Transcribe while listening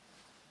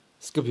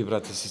Скъпи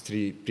брати,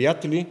 сестри и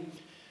приятели,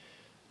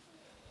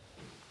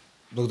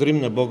 благодарим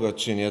на Бога,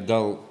 че ни е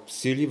дал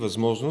сили,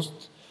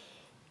 възможност,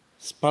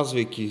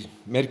 спазвайки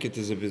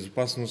мерките за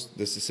безопасност,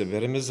 да се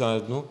събереме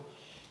заедно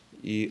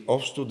и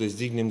общо да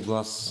издигнем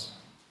глас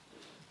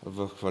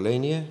в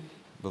хваление,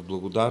 в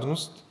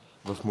благодарност,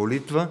 в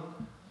молитва,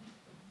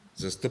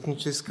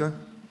 застъпническа,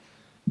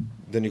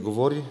 да ни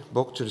говори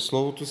Бог чрез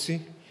Словото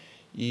си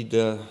и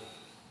да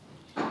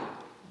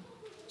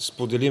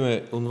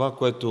споделиме онова,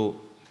 което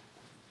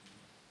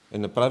е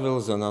направил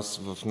за нас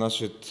в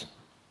нашия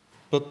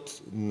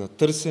път на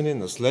търсене,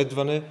 на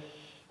следване,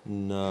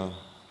 на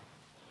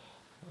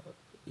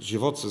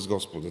живот с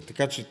Господа.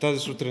 Така че тази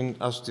сутрин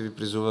аз ще ви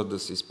призова да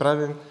се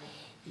изправим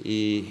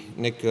и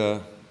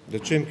нека да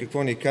чуем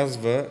какво ни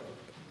казва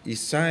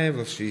Исаия в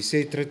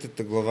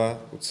 63 глава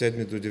от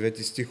 7 до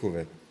 9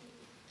 стихове.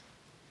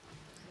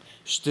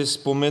 Ще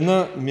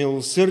спомена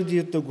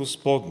милосърдията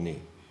Господни,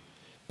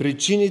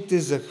 причините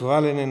за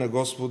хвалене на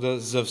Господа,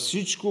 за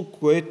всичко,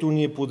 което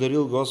ни е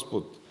подарил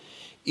Господ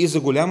и за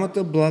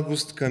голямата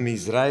благост към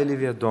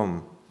Израилевия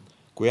дом,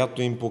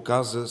 която им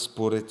показа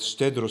според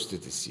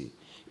щедростите си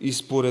и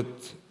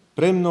според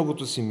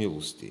премногото си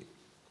милости.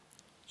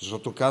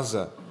 Защото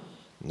каза,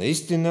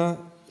 наистина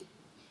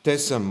те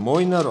са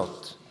мой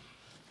народ,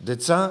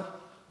 деца,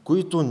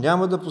 които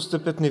няма да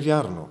постъпят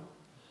невярно.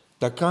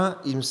 Така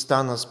им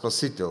стана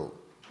Спасител.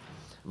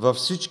 Във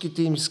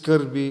всичките им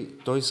скърби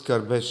той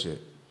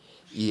скърбеше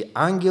и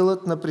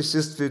ангелът на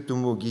присъствието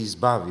му ги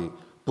избави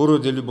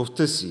поради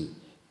любовта си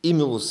и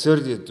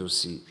милосърдието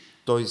си.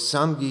 Той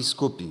сам ги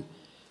изкупи,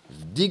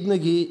 вдигна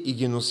ги и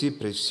ги носи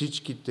през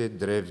всичките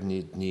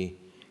древни дни.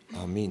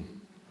 Амин.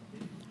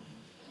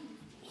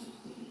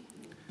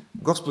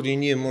 Господи,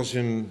 ние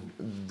можем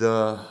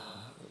да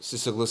се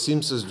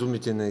съгласим с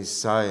думите на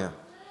Исаия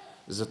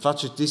за това,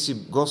 че Ти си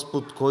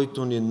Господ,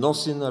 който ни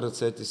носи на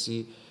ръцете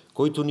си,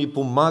 който ни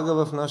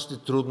помага в нашите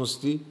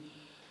трудности,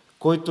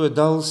 който е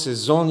дал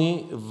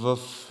сезони в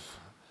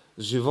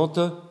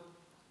живота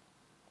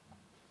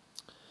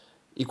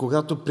и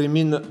когато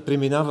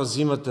преминава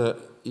зимата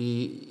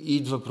и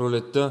идва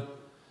пролетта,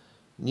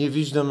 ние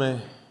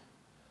виждаме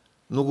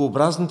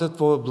многообразната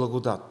Твоя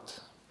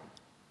благодат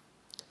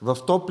в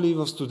топли и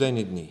в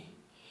студени дни,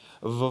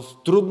 в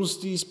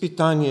трудности и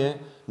изпитания,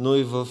 но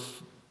и в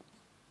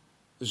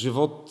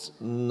живот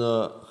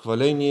на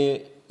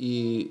хваление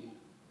и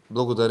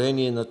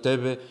благодарение на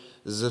Тебе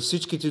за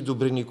всичките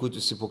добрини,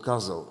 които си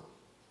показал.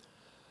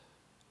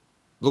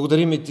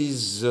 Благодарим Ти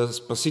за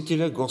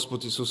Спасителя,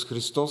 Господ Исус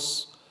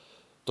Христос,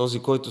 този,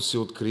 който се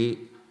откри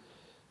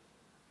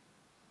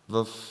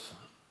в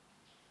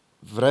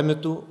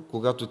времето,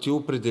 когато Ти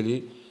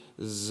определи,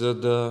 за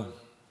да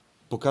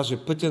покаже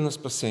пътя на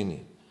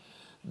спасение,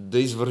 да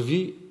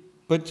извърви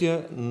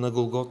пътя на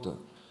Голгота,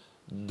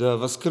 да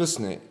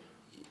възкръсне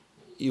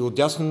и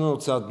отдясно на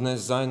Отца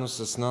днес заедно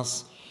с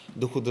нас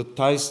да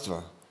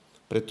ходатайства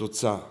пред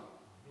Отца.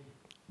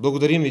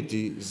 Благодарим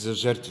Ти за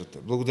жертвата,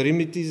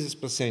 благодарим Ти за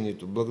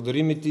спасението,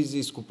 благодарим Ти за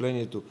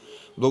изкуплението,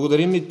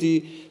 благодарим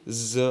Ти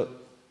за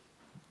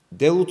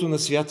делото на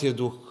Святия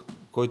Дух,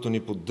 който ни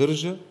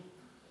поддържа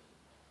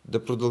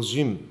да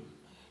продължим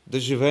да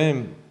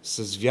живеем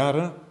с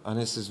вяра, а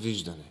не с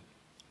виждане.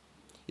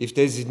 И в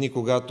тези дни,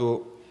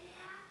 когато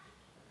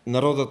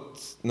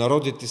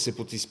народите се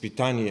под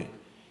изпитание,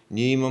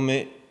 ние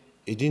имаме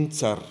един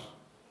цар,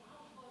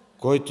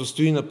 който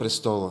стои на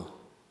престола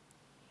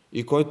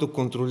и който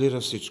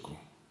контролира всичко,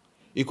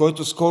 и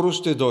който скоро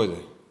ще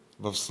дойде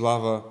в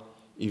слава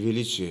и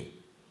величие,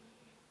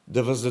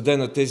 да въздаде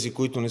на тези,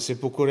 които не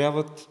се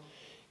покоряват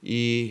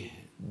и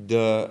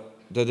да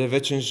даде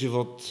вечен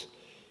живот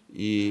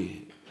и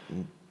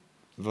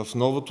в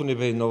новото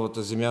небе и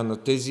новата земя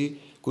на тези,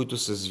 които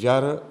с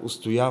вяра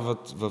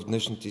устояват в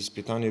днешните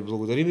изпитания.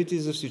 Благодарим Ти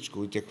за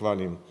всичко и Те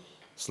хвалим.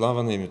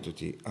 Слава на името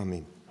Ти.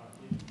 Амин.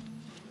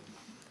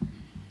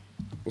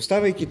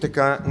 Оставайки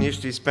така, ние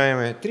ще изпеем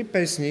 3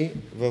 песни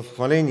в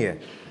хваление.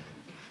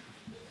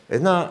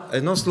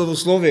 Едно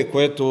славословие,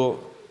 което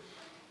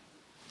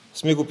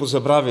сме го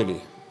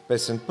позабравили.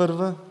 Песен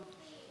първа,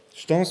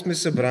 щом сме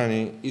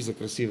събрани и за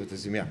красивата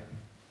земя.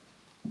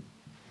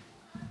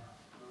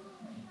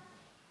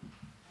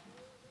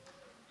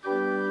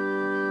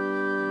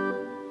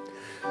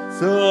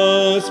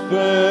 С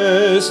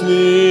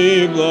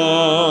песни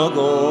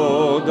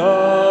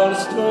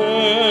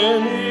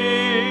благодарствени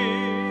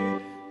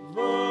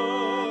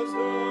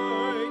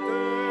въздайте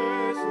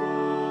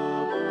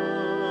слава на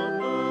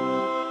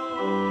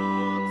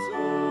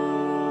Отца,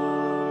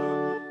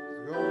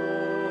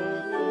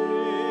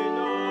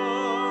 Сина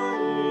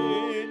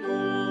и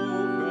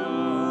Духа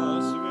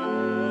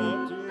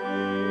Святи,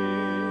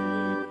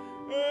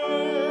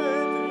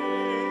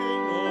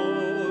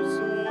 едино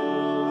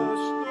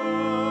съща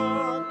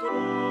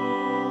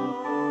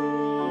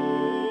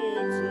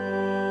Троица.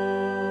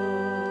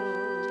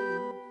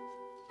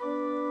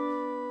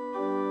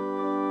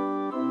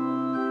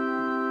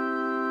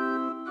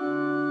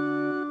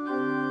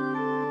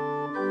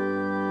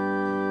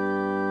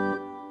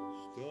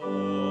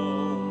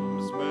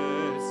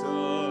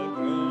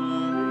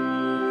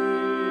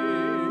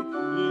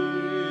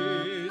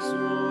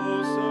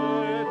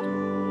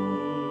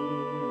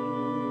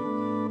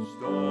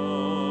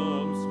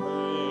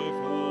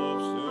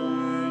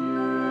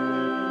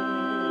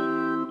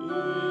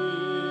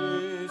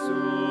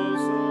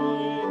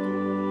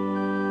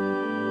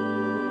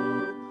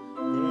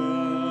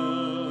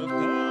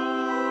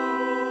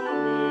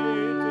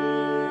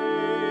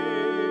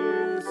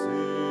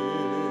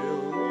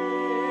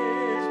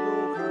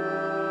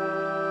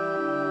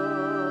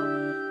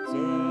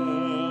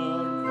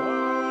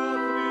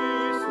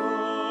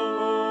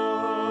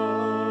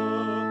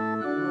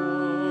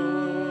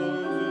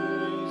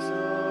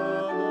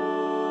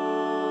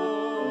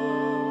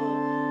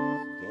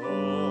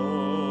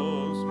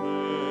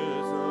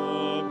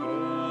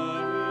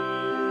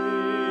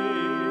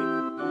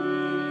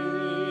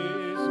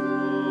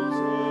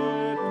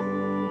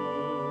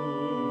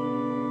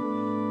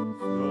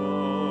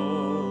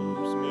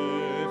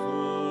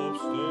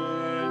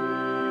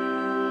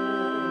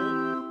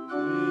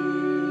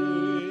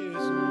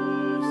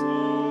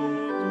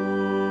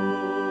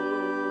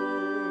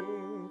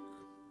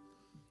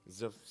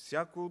 за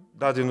всяко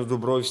дадено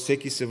добро и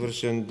всеки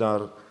съвършен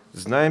дар.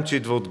 Знаем, че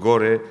идва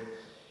отгоре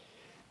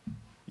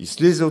и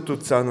слиза от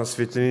Отца на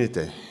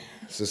светлините.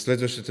 Със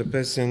следващата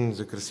песен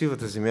за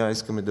красивата земя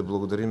искаме да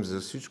благодарим за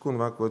всичко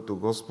това, което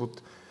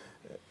Господ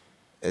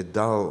е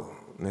дал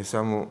не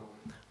само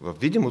в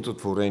видимото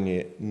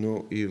творение,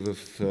 но и в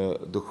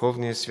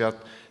духовния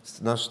свят.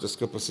 Нашата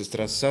скъпа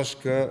сестра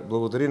Сашка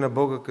благодари на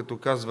Бога, като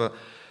казва: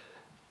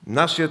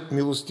 нашият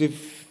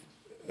милостив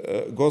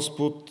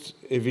Господ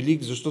е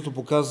велик, защото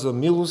показва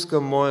милост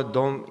към моя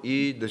дом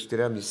и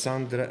дъщеря ми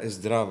Сандра е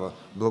здрава.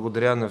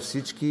 Благодаря на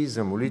всички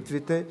за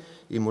молитвите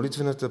и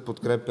молитвената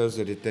подкрепа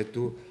за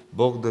детето.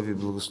 Бог да ви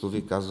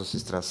благослови, казва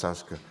сестра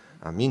Сашка.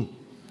 Амин.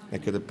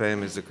 Нека да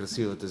пееме за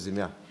красивата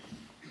земя.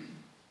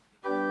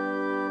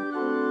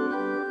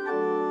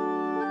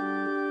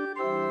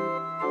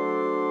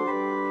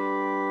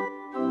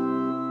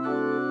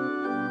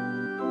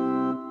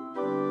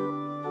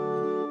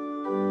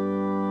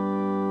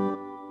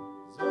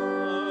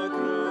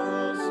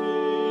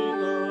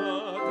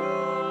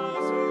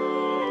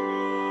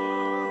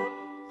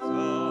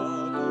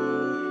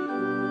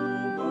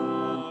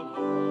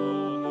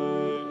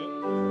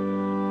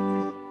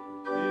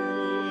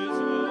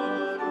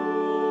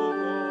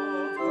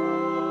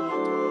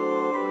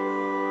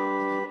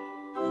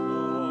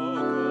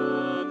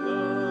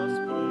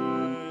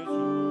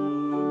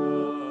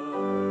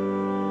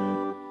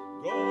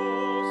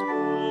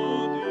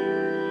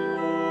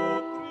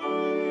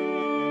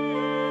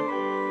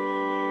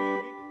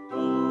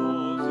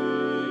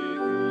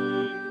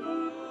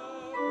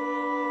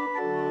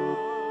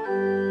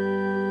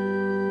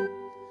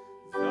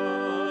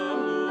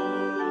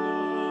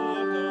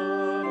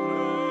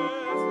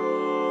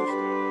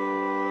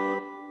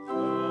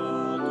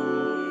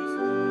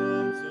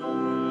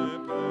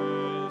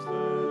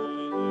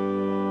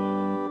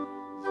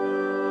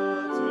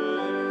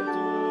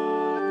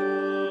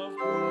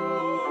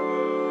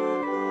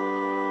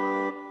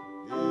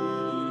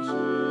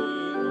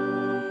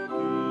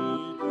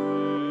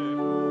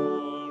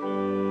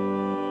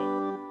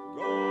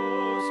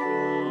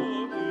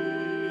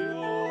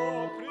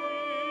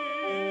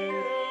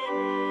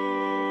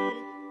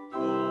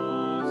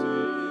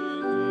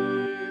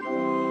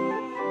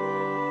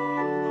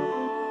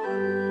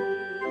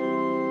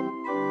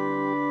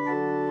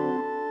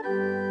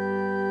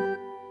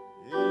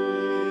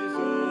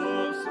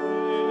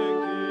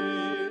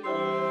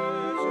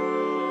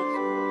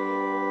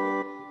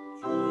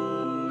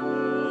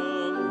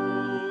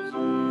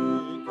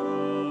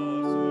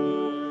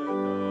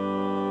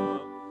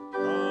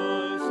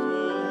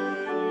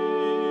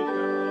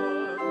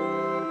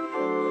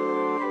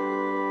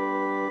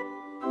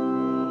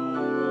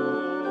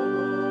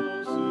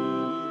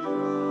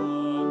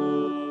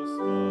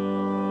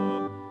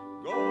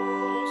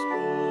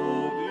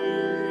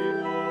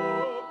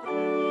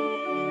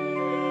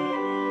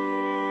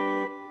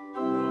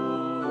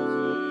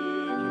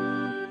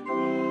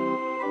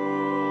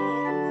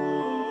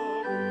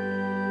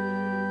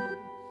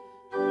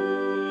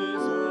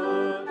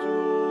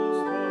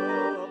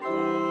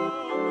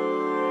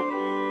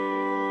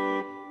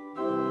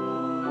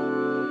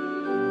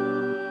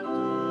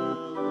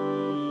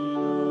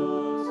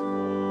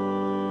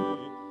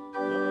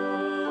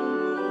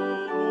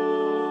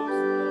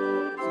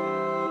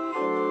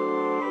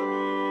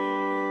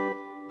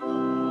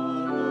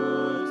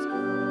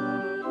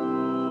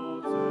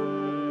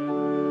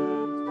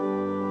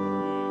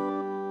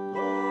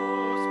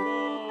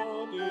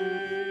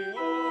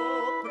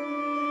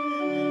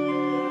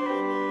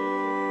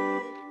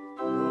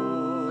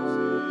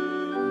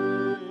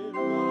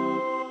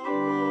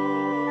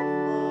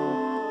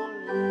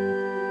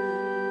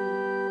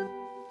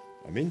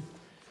 Амин.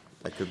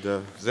 Нека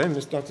да вземем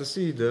местата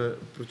си и да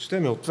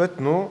прочетем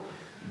ответно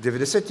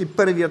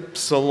 91-ият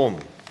псалом.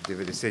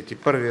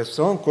 91-ият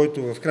псалом,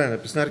 който в края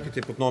на песнарките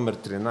е под номер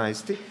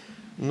 13,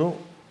 но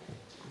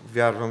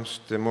вярвам,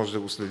 ще може да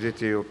го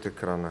следите и от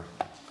екрана.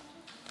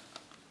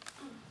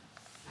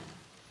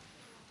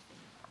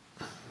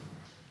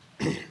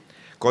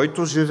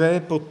 Който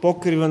живее под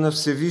покрива на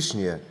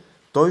Всевишния,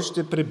 той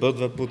ще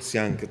пребъдва под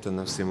сянката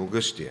на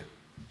Всемогъщия.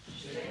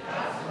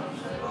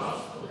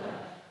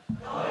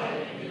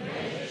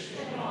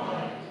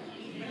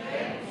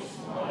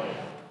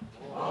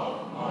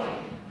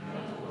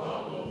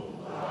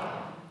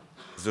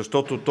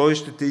 Защото той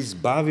ще те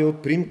избави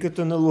от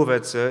примката на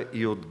ловеца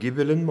и от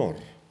гибелен мор.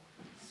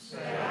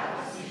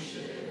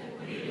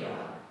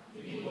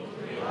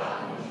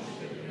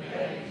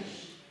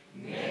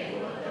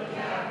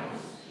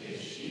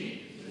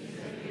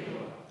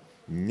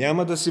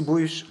 Няма да се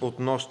боиш от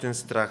нощен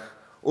страх,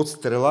 от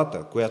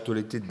стрелата, която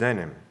лети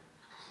денем.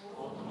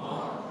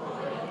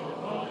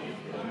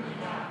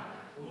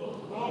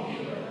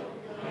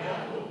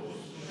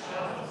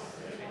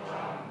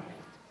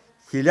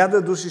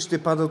 Хиляда души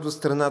ще падат до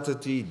страната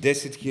ти и 10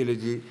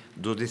 000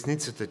 до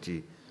десницата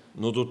ти,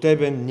 но до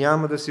тебе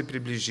няма да се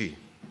приближи.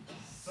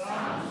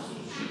 Само с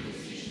очите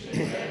си ще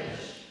гледаш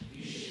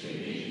и ще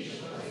видиш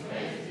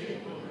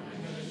възмездието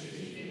на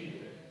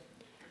нечестивите.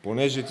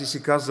 Понеже ти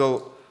си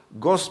казал,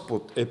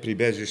 Господ е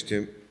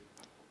прибежище,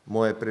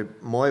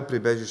 мое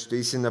прибежище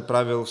и си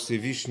направил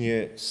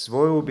Всевишние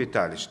свое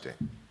обиталище.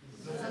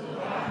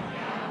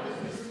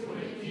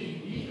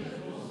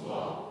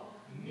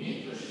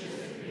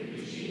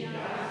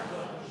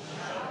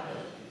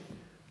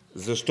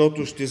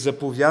 Защото ще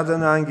заповяда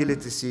на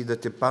ангелите си да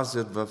те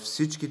пазят във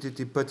всичките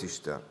ти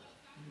пътища.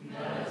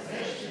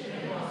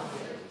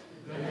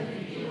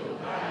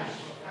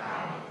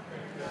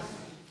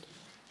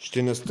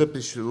 Ще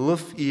настъпиш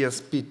лъв и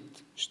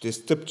аспид, ще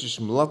стъпчеш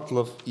млад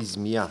лъв и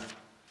змия.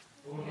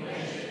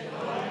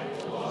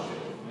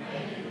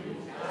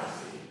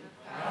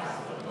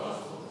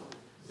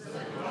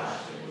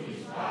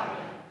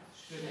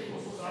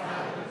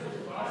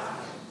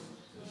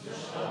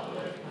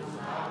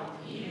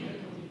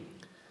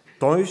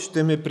 Той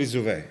ще ме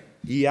призове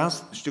и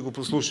аз ще го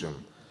послушам.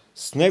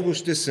 С него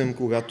ще съм,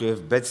 когато е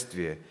в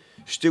бедствие.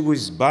 Ще го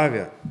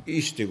избавя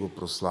и ще го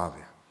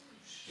прославя.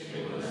 Ще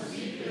го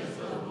наситя с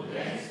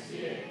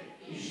благоденствие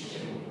и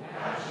ще му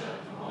покажа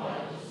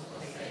моето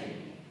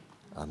спасение.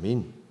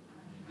 Амин.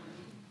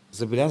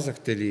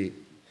 Забелязахте ли,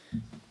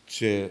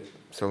 че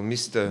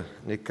псалмиста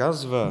не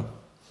казва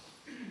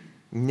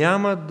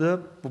няма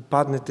да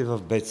попаднете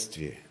в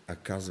бедствие, а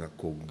казва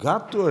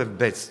когато е в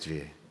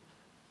бедствие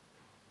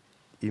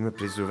и ме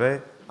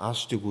призове, аз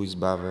ще го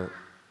избавя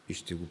и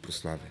ще го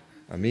прославя.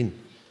 Амин.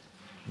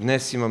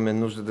 Днес имаме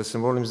нужда да се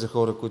молим за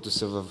хора, които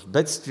са в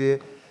бедствие,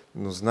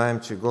 но знаем,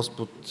 че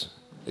Господ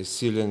е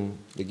силен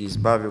да ги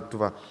избави от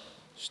това.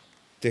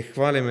 Ще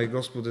хвалиме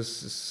Господа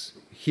с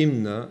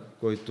химна,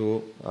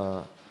 който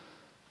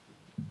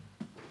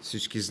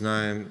всички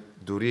знаем,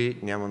 дори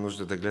няма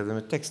нужда да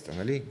гледаме текста,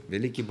 нали?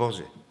 Велики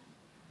Боже!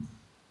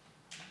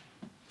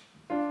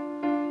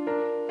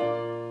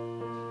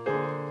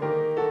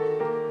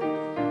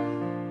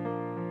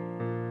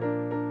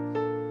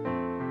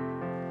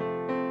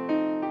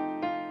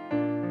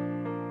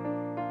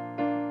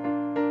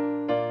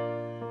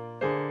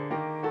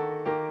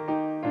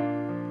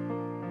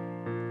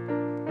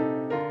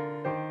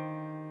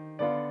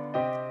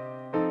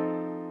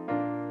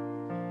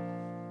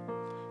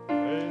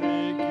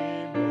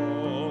 Велики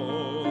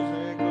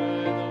Боже,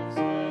 гледам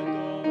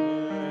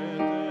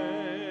световете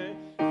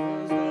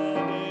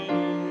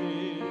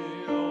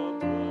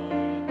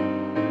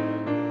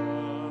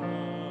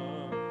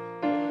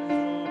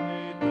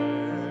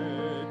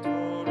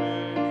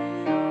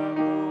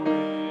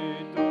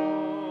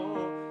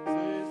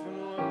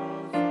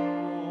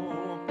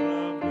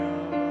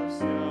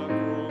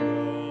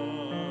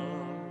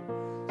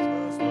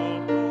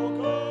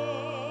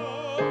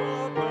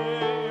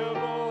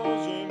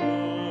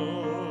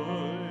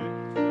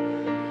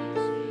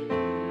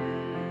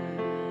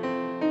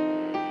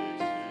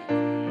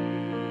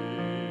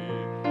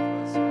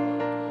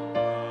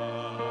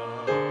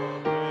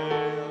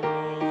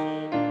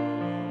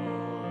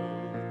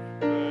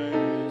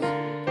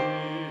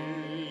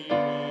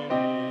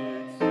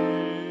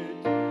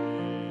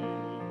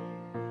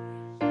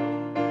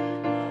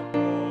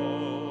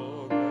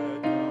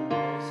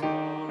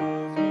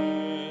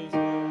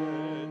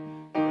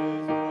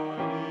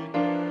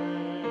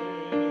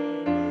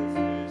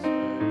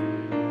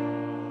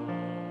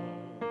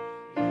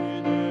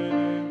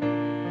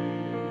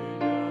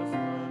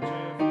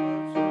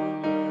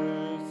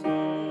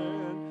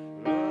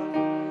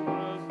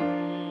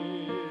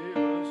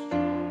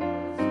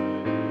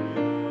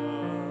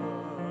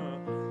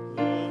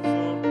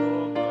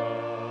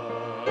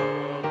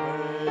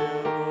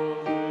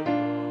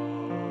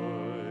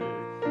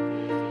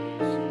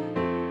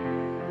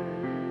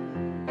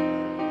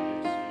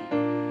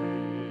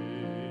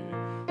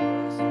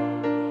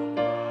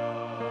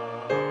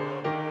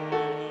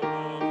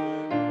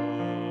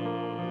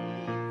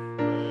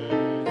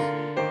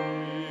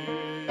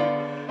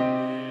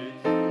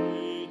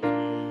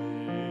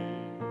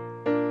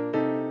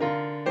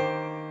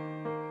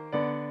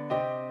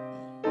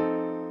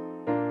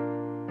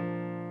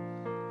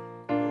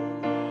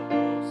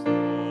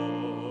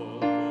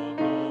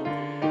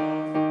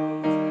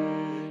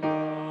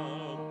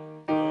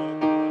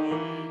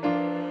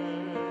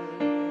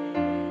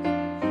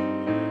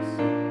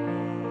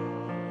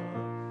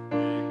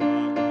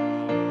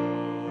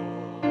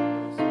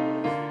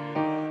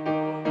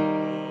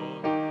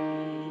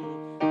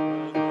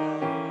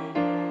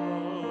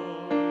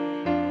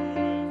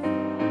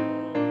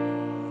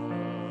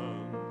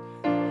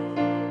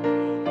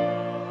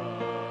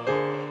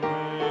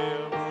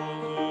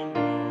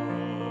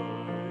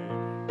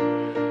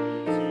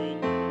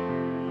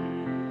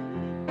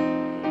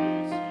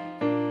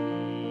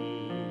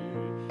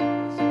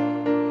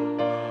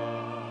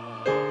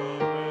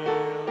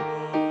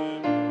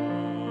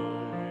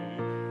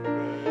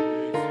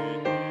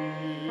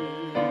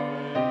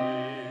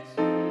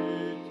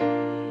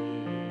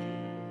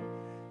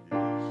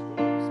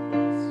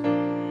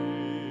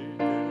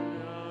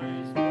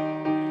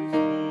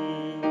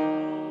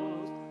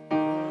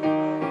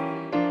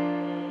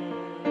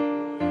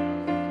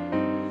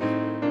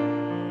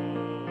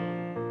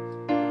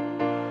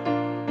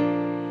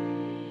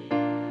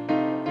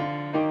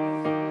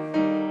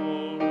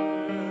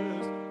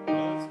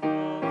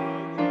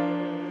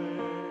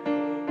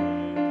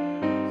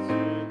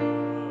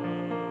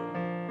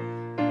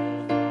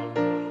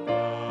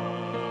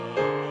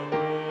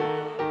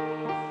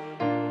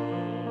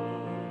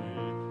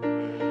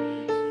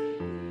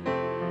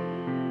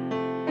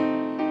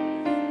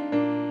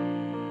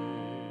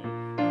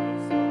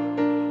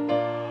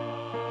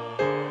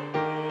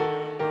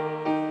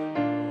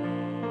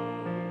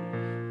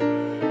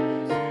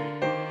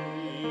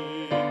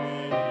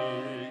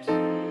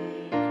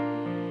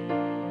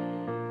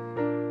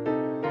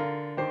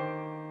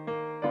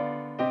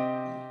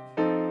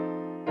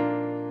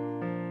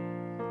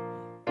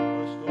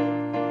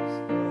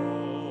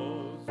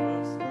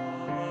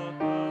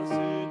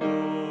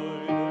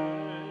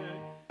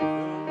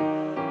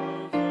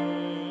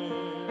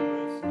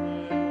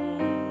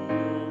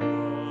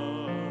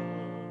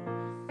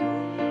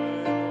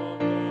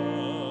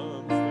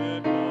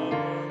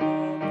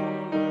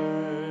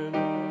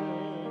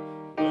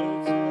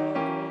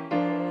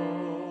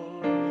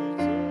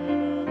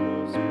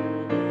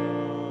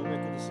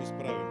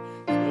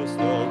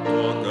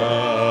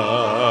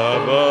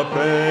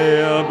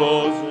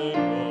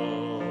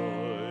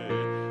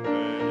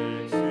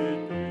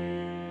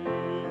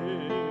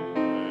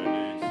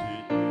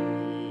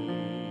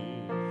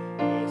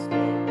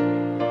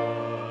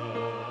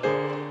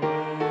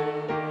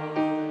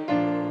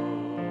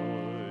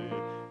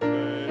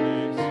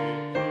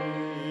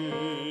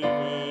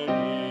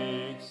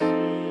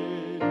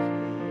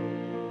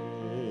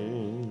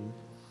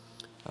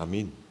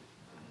Амин.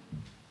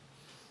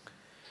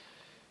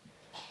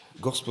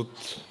 Господ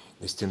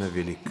наистина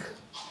велик.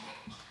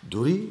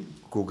 Дори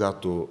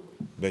когато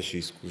беше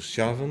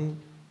изкушаван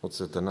от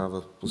Сатана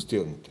в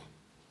пустинята.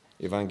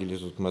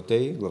 Евангелието от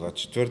Матей, глава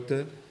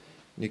 4,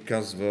 ни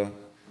казва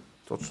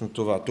точно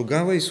това.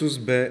 Тогава Исус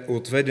бе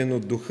отведен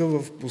от духа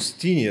в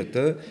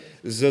пустинята,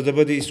 за да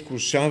бъде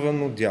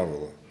изкушаван от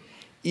дявола.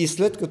 И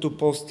след като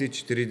пости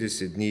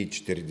 40 дни и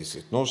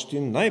 40 нощи,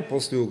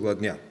 най-после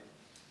огладня.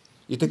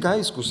 И така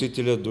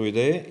изкусителят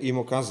дойде и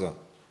му каза: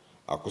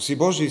 ако си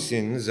Божий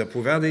син,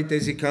 заповядай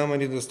тези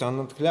камъни да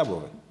станат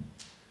хлябове.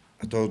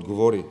 А той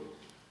отговори: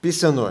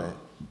 писано е,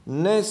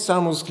 не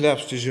само с хляб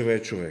ще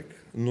живее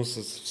човек, но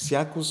с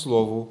всяко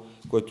слово,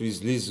 което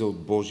излиза от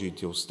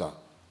Божиите уста.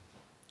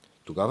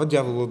 Тогава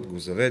дяволът го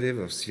заведе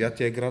в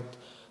святия град,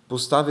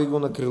 постави го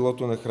на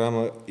крилото на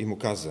храма и му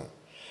каза: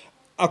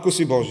 ако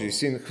си Божий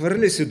син,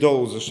 хвърли се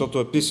долу, защото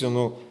е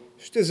писано: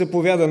 ще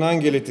заповяда на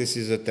ангелите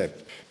си за теб.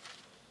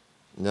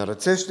 На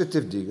ръце ще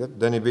те вдигат,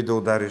 да не би да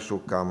удариш о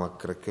камък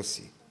крака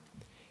си.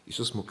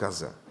 Исус му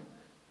каза: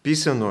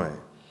 писано е,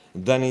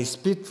 да не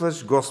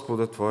изпитваш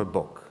Господа твой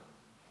Бог.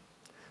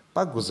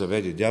 Пак го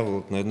заведе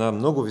дяволът на една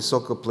много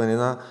висока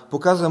планина,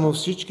 показа му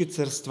всички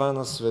царства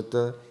на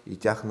света и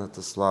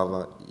тяхната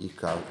слава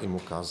и му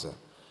каза: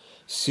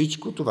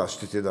 всичко това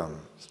ще ти дам,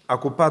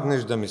 ако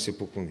паднеш да ми се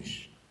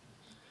поклониш.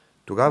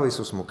 Тогава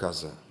Исус му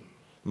каза: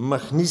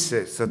 махни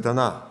се,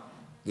 Сатана,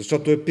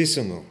 защото е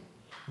писано: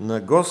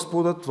 на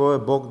Господа твоя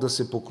Бог да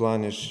се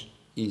покланяш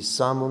и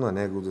само на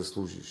Него да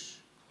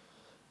служиш.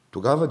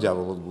 Тогава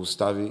дяволът го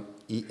остави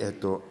и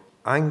ето,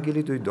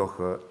 ангели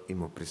дойдоха и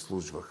му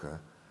прислужваха.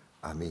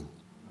 Амин.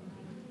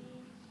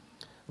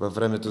 Във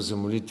времето за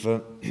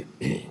молитва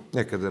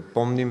нека да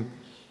помним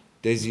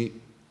тези,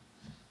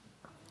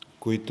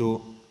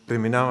 които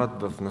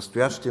преминават в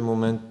настоящия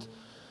момент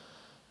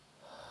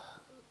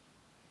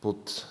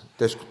под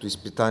тежкото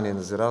изпитание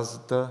на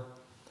заразата.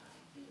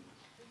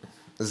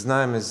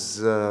 Знаеме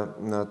за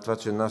това,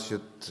 че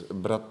нашият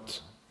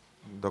брат,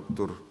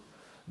 доктор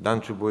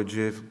Данчо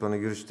Бояджиев в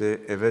Панагюрище,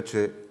 е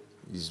вече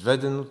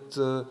изведен от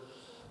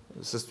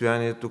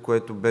състоянието,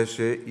 което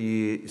беше,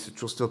 и се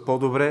чувства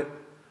по-добре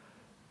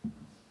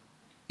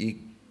и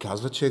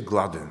казва, че е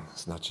гладен.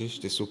 Значи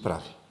ще се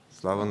оправи.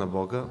 Слава на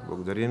Бога!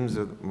 Благодарим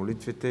за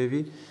молитвите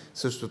ви.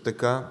 Също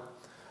така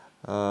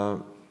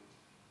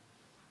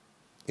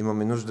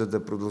имаме нужда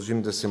да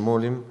продължим да се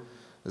молим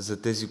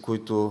за тези,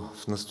 които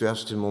в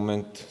настоящия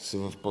момент са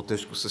в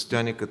по-тежко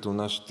състояние, като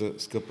нашата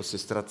скъпа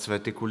сестра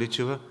Цвете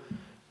Количева.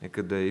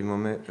 Нека да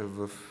имаме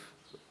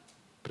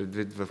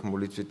предвид в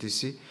молитвите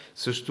си.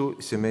 Също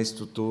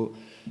семейството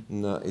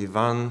на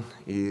Иван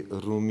и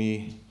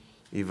Руми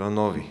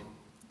Иванови.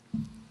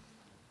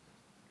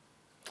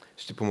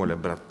 Ще помоля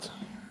брат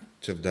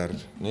Чавдар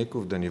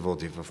Нейков да ни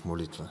води в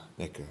молитва.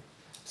 Нека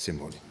се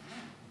молим.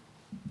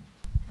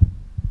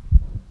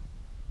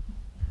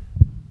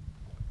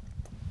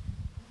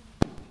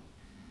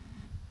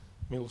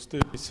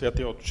 Милостив и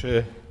святи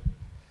Отче,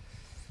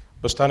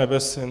 Баща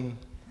Небесен,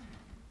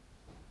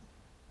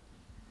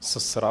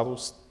 с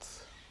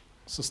радост,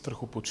 с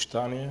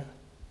страхопочитание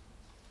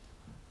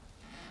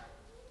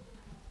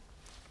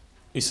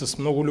и с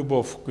много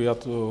любов,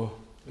 която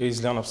е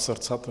изляна в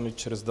сърцата ни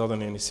чрез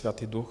дадения ни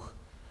Святи Дух,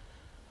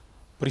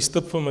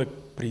 пристъпваме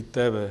при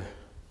Тебе,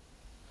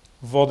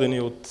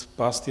 водени от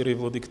пастира и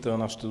владиката на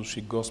нашите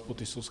души,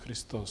 Господ Исус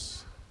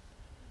Христос.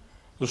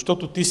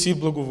 Защото Ти си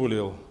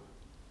благоволил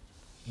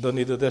да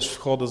ни дадеш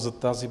входа за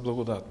тази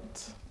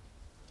благодат.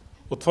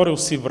 Отворил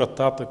си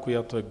вратата,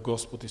 която е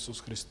Господ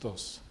Исус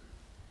Христос.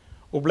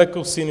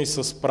 Облекал си ни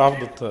с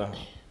правдата,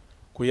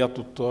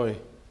 която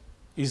Той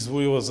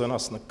извоюва за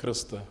нас на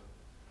кръста,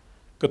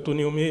 като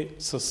ни уми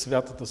със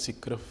святата си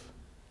кръв.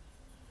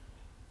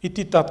 И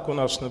Ти, Татко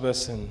наш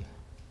небесен,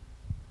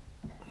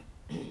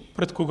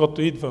 пред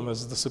когото идваме,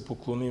 за да се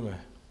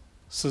поклониме,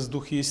 с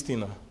дух и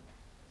истина,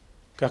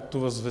 както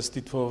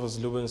възвести Твоя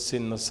възлюбен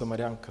син на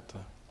самарянката,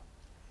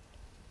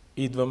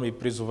 идваме и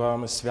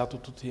призоваваме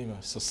святото Ти име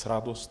с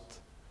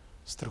радост,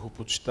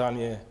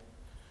 страхопочитание,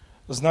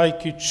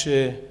 знайки,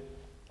 че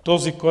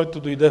този, който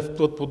дойде в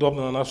плът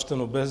подобна на нашата,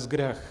 но без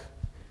грях,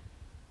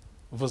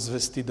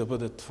 възвести да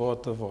бъде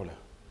Твоята воля.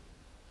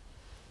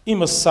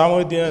 Има само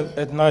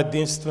една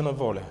единствена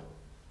воля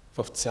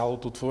в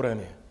цялото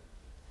творение.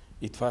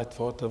 И това е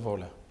Твоята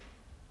воля.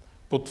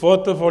 По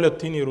Твоята воля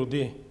Ти ни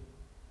роди,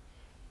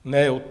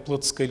 не е от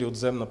плътска или от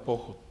земна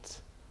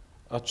поход,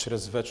 а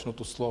чрез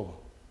вечното Слово.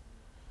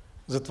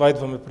 Затова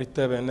идваме при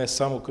Тебе не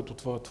само като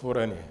Твое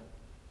творение,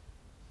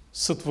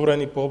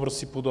 сътворени по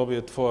образ и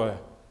подобие Твое,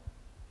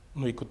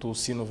 но и като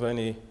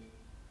усиновени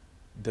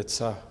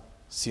деца,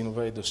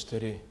 синове и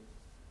дъщери.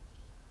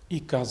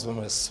 И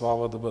казваме: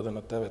 слава да бъде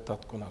на Тебе,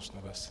 Татко наш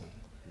небесен.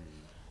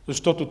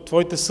 Защото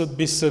Твоите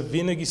съдби са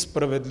винаги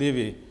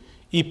справедливи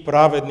и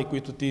праведни,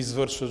 които Ти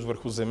извършваш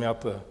върху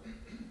земята.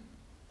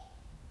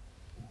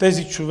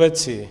 Тези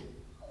човеци,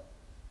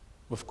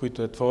 в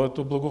които е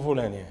Твоето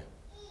благоволение,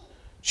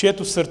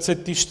 чието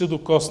сърце Ти ще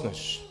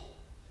докоснеш,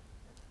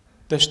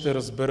 те ще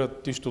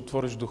разберат, ти ще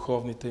отвориш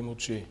духовните им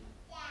очи.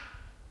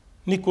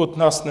 Никой от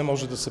нас не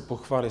може да се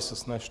похвали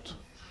с нещо,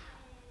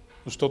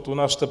 защото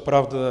нашата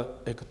правда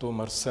е като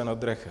омърсена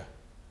дреха.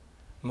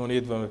 Но ние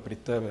идваме при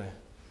Тебе,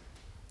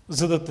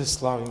 за да Те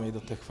славиме и да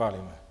Те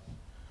хвалиме.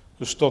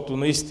 Защото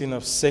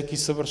наистина всеки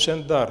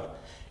съвършен дар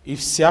и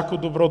всяко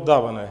добро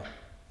даване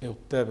е от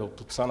Тебе,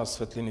 от Отца на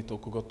светлините,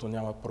 от когото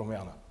няма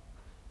промяна.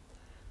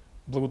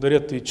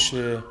 Благодаря Ти,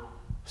 че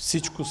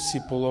всичко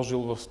си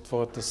положил в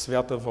Твоята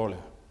свята воля.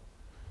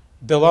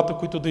 Делата,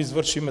 които да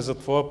извършиме за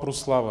Твоя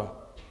прослава,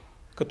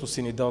 като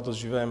си ни дал да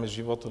живееме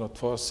живота на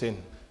Твоя Син.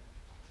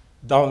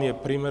 Дал ни е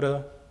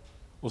примера,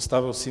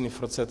 оставил си ни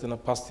в ръцете на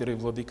пастира и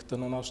владиката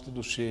на нашите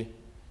души,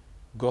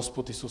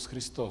 Господ Исус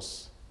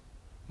Христос,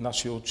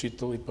 нашия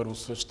учител и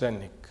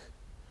първосвещеник.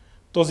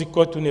 Този,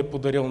 който ни е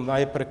подарил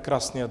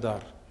най-прекрасния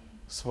дар,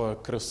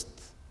 своя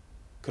кръст,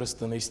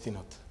 кръста на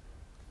истината.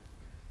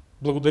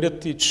 Благодаря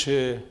Ти,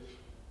 че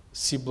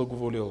си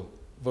благоволил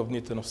в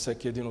дните на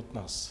всеки един от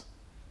нас.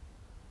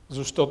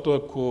 Защото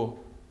ако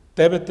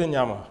Тебе Те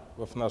няма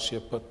в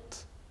нашия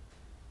път,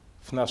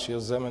 в нашия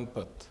земен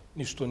път,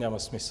 нищо няма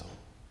смисъл.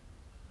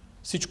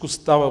 Всичко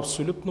става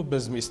абсолютно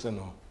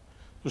безмислено,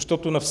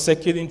 защото на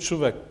всеки един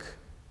човек,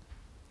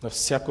 на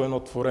всяко едно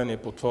творение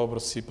по Твоя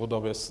образ и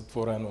подобие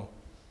сътворено,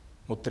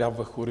 му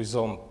трябва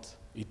хоризонт,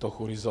 и то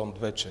хоризонт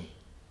вечен.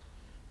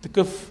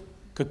 Такъв,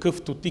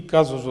 какъвто Ти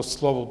казваш в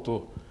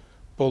Словото,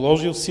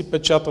 положил си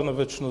печата на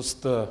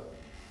вечността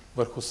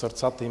върху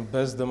сърцата им,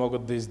 без да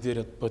могат да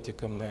издирят пътя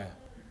към нея.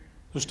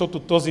 Защото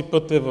този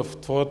път е в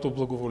Твоето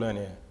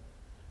благоволение,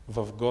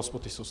 в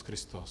Господ Исус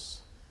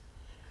Христос.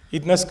 И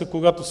днес,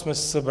 когато сме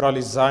се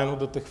събрали заедно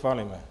да Те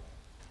хвалиме,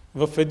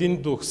 в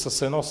един дух,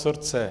 с едно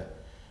сърце,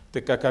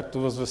 така както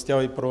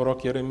възвестява и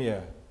пророк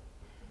Еремия,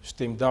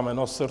 ще им дам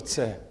едно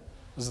сърце,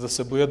 за да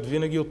се боят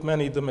винаги от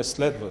мен и да ме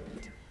следват.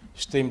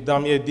 Ще им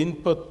дам и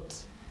един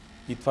път,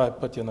 и това е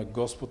пътя на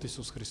Господ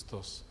Исус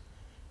Христос.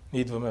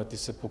 Ние идваме да Ти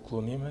се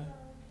поклониме,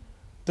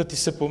 да Ти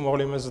се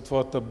помолиме за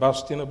Твоята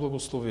бащина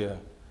благословия,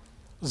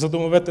 за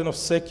домовете на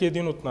всеки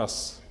един от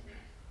нас,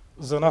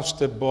 за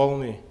нашите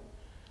болни,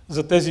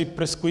 за тези,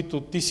 през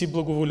които Ти си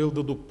благоволил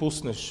да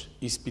допуснеш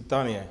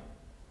изпитание,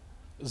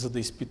 за да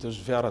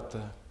изпиташ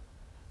вярата,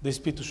 да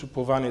изпиташ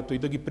упованието и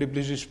да ги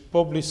приближиш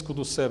по-близко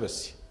до себе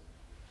си.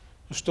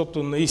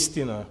 Защото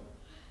наистина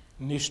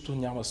нищо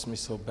няма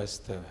смисъл без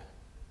Тебе.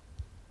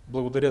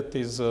 Благодаря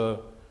Ти за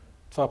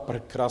това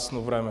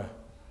прекрасно време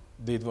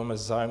да идваме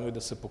заедно и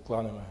да се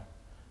покланяме,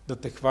 да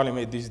Те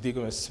хвалиме и да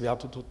издигаме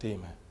святото Ти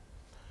име.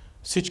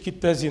 Всички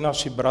тези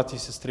наши брати и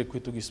сестри,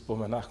 които ги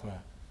споменахме,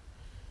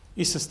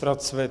 и сестра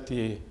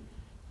Цвети,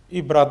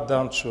 и брат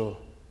Данчо,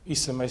 и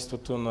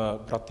семейството на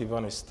брат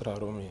Иван и сестра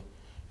Руми,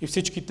 и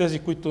всички тези,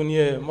 които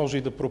ние може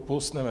и да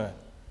пропуснем,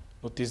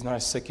 но Ти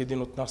знаеш всеки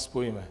един от нас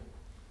по име.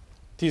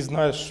 Ти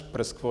знаеш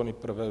през какво ни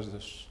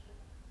превеждаш.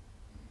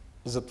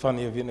 Затова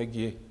ние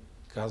винаги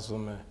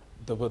казваме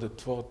да бъде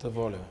Твоята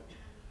воля.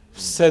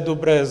 Все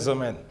добре е за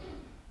мен,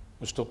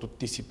 защото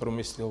Ти си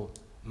промислил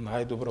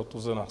най-доброто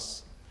за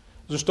нас.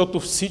 Защото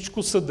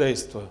всичко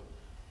съдейства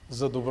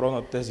за добро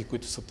на тези,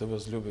 които са Те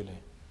възлюбили.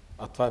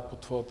 А това е по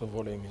Твоята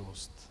воля и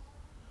милост.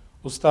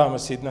 Оставаме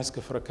се и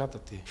днеска в ръката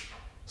Ти.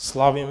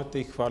 Славиме Те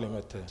и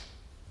хвалиме Те.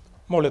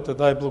 Моля Те,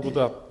 дай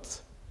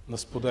благодат на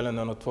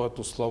споделяне на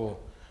Твоето Слово,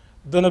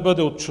 да не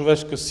бъде от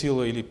човешка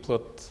сила или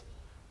плът,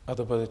 а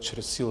да бъде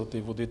чрез силата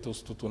и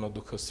водителството на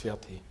Духа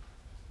Святий.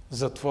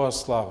 За Твоя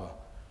слава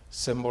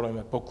се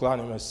молиме,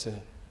 покланяме се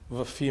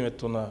в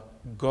името на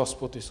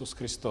Господ Исус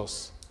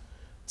Христос,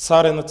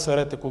 Царя на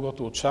царете,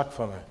 когото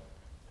очакваме,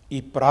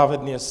 и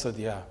праведния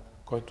съдия,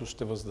 който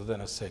ще въздаде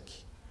на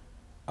всеки.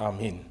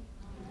 Амин.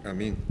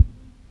 Амин.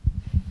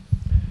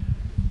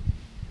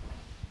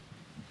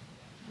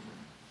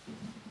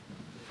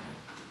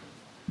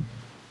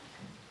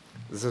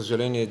 За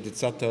съжаление,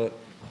 децата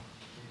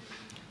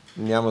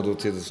няма да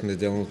отидат в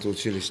неделното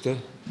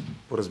училище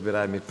по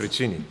разбираеми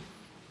причини.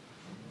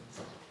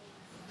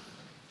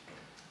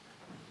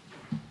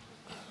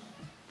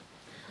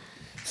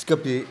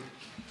 Скъпи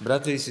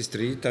братя и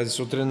сестри, тази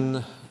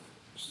сутрин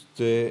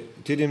ще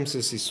отидем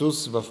с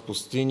Исус в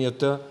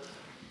пустинята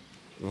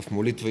в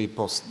молитва и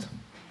пост.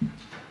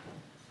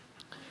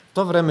 В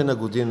това време на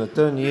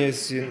годината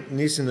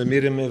ние се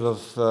намираме в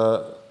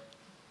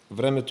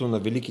времето на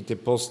Великите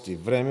пости,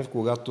 време, в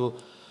когато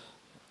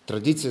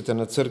традицията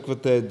на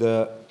църквата е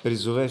да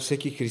призове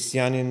всеки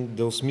християнин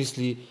да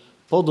осмисли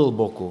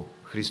по-дълбоко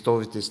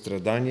Христовите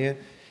страдания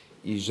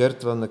и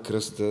жертва на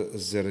кръста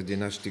заради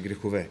нашите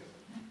грехове.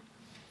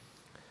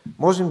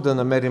 Можем да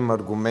намерим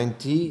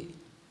аргументи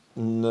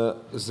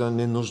за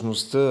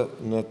ненужността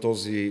на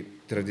този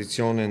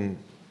традиционен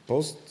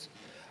пост,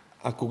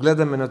 ако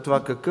гледаме на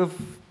това какъв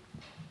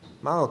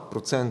малък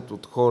процент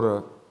от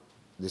хора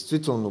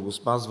действително го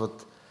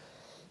спазват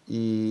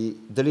и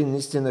дали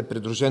наистина е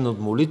придружена от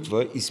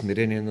молитва и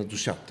смирение на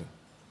душата.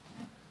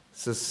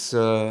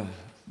 С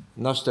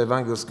нашата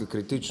евангелска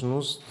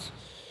критичност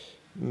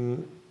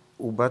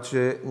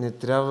обаче не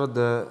трябва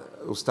да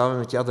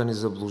оставяме тя да ни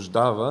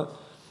заблуждава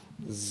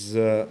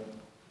за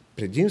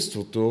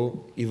предимството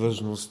и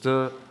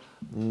важността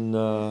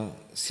на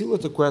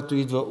силата, която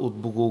идва от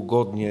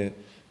богоугодния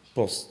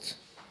пост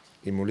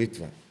и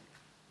молитва.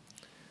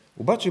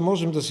 Обаче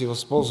можем да се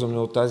възползваме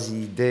от тази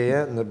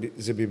идея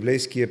за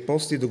библейския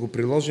пост и да го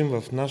приложим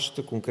в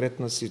нашата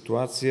конкретна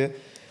ситуация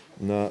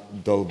на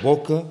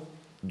дълбока,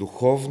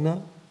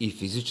 духовна и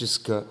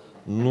физическа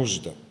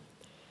нужда.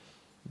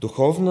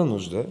 Духовна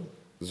нужда,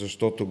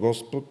 защото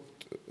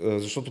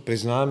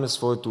признаваме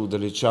своето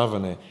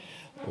удалечаване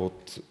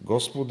от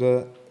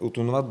Господа, от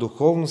това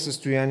духовно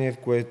състояние, в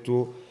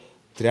което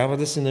трябва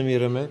да се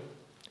намираме,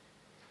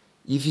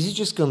 и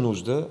физическа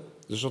нужда,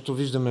 защото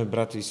виждаме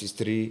брати и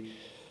сестри,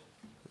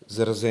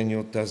 заразени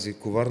от тази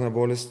коварна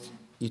болест,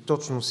 и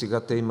точно сега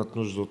те имат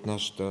нужда от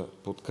нашата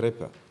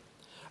подкрепа.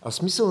 А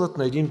смисълът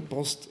на един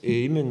пост е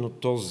именно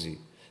този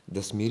 –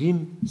 да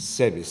смирим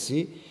себе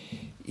си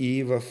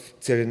и в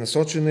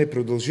целенасочена и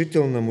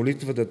продължителна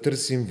молитва да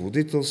търсим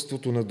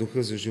водителството на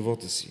Духа за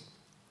живота си.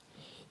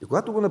 И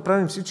когато го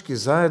направим всички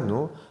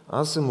заедно,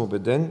 аз съм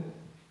убеден,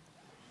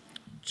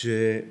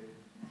 че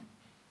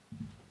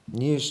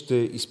ние ще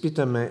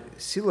изпитаме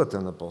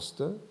силата на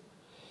поста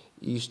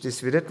и ще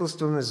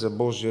свидетелстваме за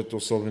Божията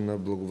особена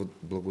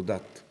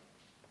благодат.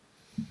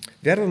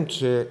 Вярвам,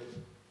 че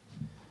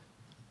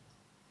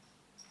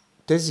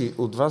тези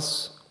от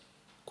вас,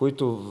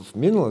 които в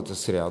миналата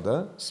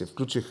сряда се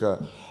включиха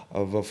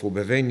в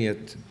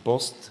обявеният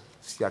пост,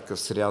 всяка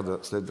сряда,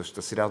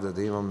 следваща сряда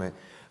да имаме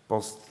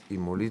пост и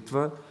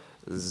молитва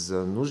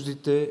за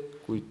нуждите,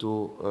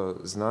 които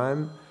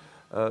знаем,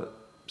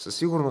 със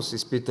сигурност са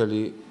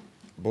изпитали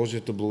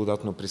Божието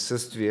благодатно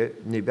присъствие.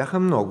 Не бяха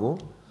много,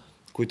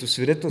 които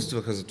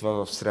свидетелстваха за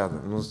това в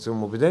сряда, но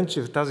съм убеден,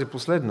 че в тази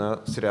последна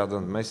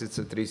сряда,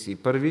 месеца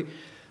 31,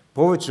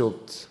 повече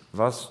от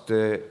вас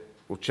ще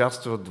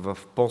участват в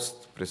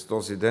пост през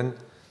този ден,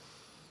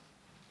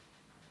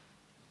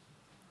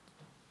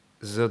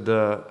 за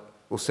да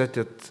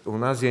усетят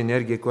онази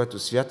енергия, която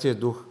Святия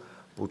Дух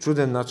по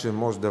чуден начин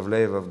може да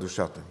влее в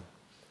душата ни.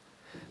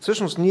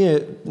 Всъщност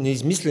ние не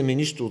измисляме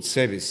нищо от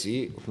себе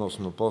си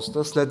относно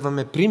поста,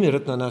 следваме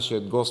примерът на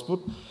нашия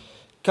Господ,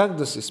 как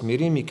да се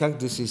смирим и как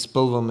да се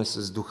изпълваме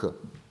с Духа.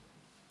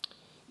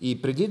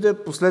 И преди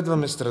да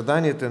последваме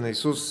страданията на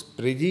Исус,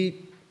 преди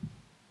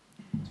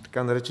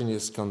така наречения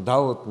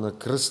скандалът на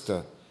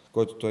кръста,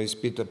 който той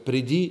изпита,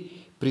 преди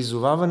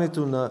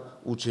призоваването на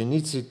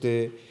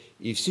учениците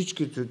и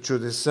всичките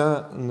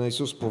чудеса на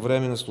Исус по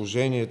време на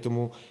служението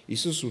му,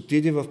 Исус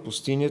отиде в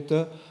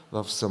пустинята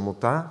в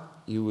самота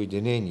и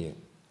уединение.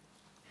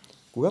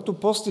 Когато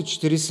пости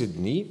 40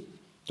 дни,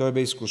 той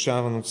бе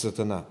изкушаван от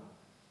Сатана.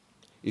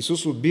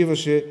 Исус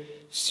отбиваше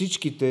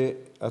всичките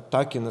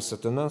атаки на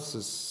Сатана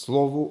с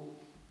слово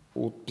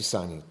от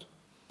Писанието.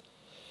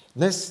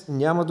 Днес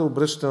няма да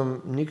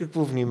обръщам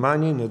никакво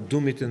внимание на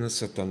думите на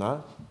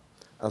Сатана,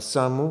 а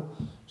само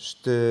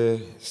ще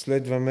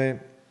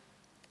следваме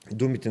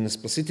думите на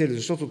Спасителя,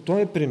 защото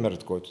той е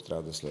примерът, който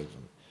трябва да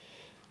следваме,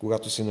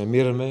 когато се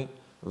намираме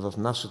в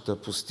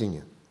нашата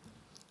пустиня.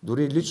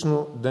 Дори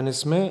лично да не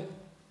сме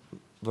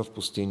в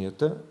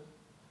пустинята,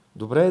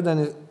 добре е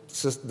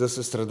да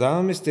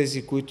състрадаваме с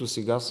тези, които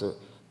сега са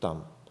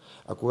там.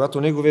 А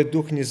когато Неговият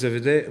Дух ни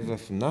заведе в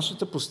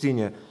нашата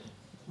пустиня,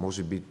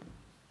 може би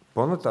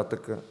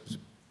по-нататъка,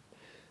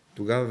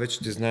 тогава вече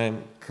ще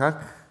знаем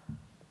как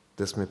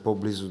да сме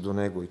по-близо до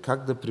Него и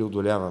как да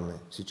преодоляваме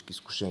всички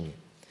изкушения.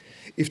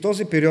 И в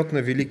този период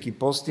на Велики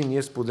пости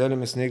ние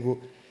споделяме с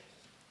Него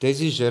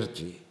тези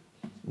жертви,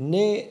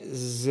 не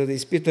за да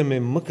изпитаме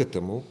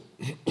мъката Му,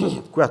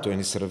 която е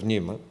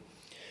несравнима,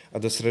 а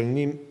да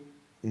сравним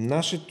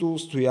нашето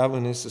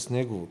устояване с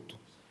Неговото.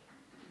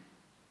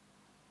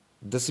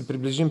 Да се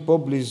приближим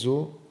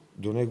по-близо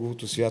до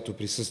Неговото свято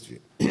присъствие.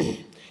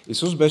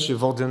 Исус беше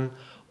воден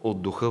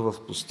от Духа в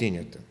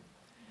пустинята.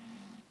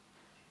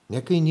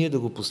 Нека и ние да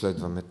го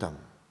последваме там,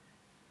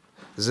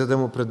 за да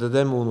му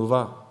предадем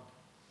онова,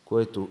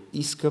 което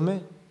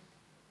искаме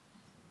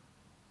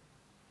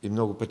и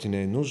много пъти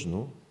не е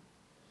нужно,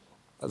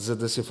 за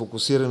да се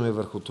фокусираме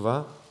върху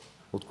това,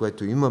 от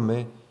което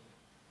имаме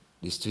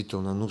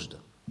действителна нужда.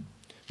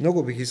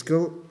 Много бих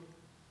искал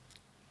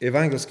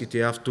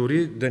евангелските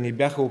автори да ни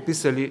бяха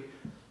описали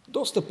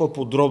доста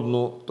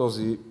по-подробно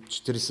този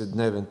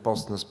 40-дневен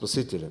пост на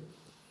Спасителя.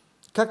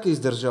 Как е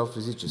издържал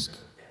физически?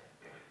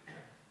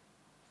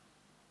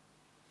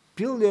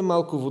 Пил ли е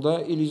малко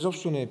вода или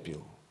изобщо не е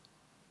пил?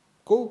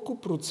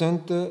 Колко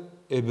процента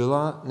е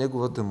била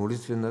неговата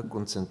молитвена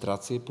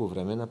концентрация по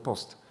време на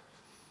поста?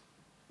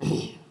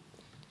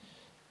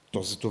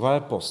 То за това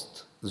е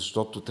пост,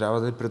 защото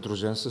трябва да е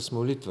придружен с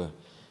молитва,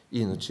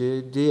 иначе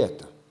е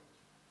диета.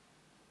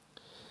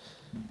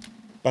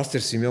 Пастор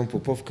Симеон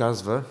Попов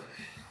казва,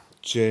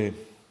 че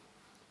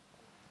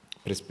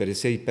през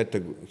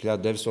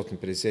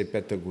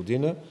 1955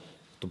 година,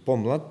 като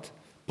по-млад,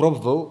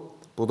 пробвал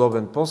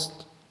подобен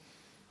пост,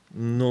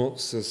 но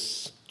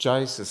с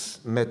чай,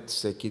 с мед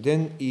всеки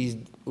ден и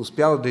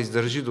успял да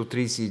издържи до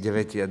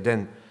 39-я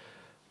ден,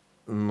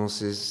 но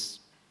се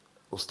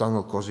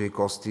останал кожа и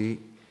кости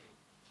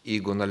и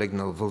го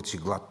налегнал вълчи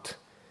глад.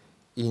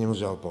 и не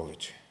можал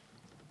повече.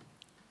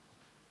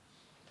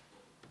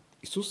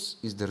 Исус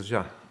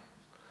издържа.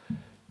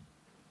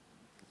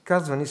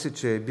 Казва ни се,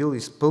 че е бил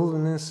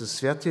изпълнен със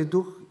Святия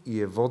Дух и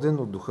е воден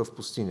от Духа в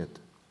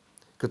пустинята.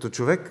 Като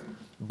човек,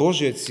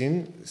 Божият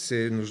син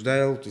се е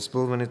нуждаел от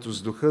изпълването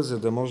с Духа, за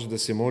да може да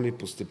се моли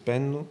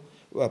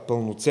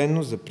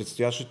пълноценно за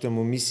предстоящата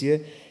му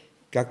мисия,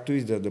 както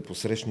и да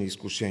посрещне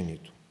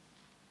изкушението.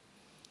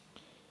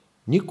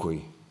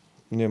 Никой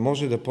не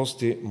може да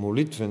пости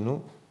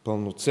молитвено,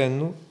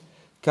 пълноценно,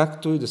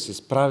 както и да се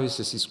справи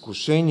с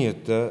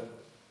изкушенията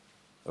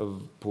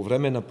по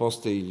време на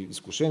поста или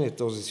изкушение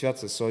този свят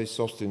със свои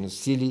собствени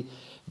сили,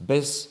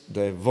 без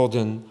да е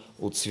воден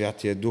от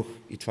Святия Дух.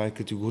 И това е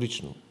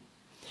категорично.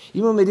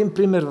 Имам един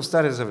пример в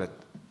Стария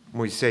Завет.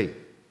 Моисей.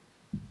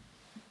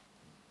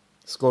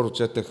 Скоро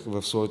четах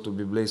в своето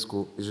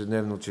библейско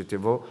ежедневно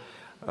четево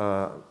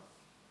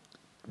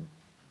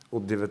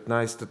от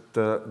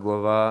 19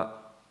 глава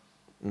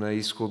на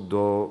Изход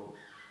до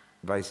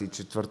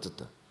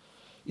 24-та.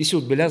 И си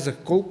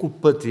отбелязах колко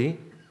пъти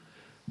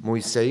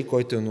Моисей,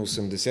 който е на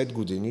 80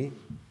 години,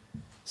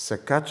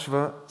 се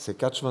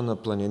качва на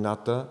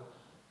планината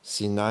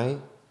Синай,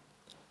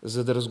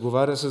 за да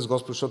разговаря с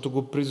Господ, защото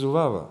го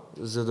призовава,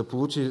 за да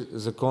получи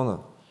закона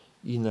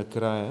и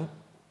накрая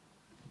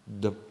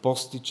да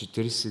пости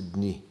 40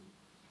 дни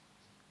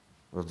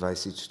в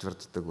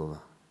 24-та глава.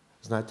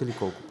 Знаете ли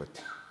колко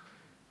пъти?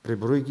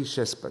 Преброи ги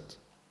 6 пъти.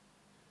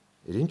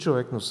 Един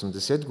човек на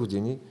 80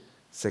 години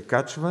се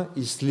качва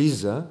и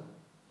слиза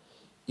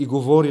и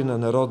говори на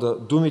народа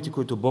думите,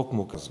 които Бог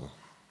му казва.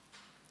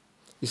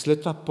 И след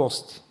това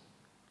пости.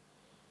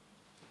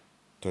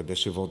 Той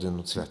беше воден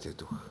от Святия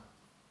Дух.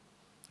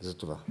 За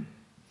това.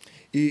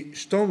 И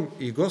щом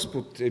и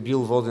Господ е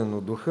бил воден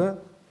от Духа,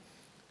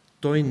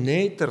 той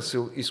не е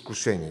търсил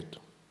изкушението.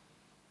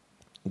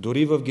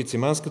 Дори в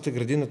Гециманската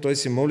градина той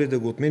се моли да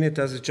го отмине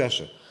тази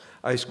чаша.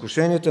 А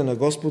изкушенията на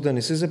Господа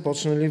не са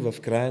започнали в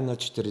края на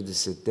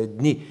 40-те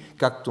дни,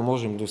 както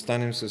можем да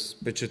останем с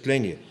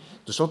впечатление.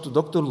 Защото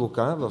доктор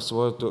Лука в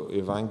своето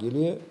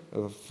Евангелие,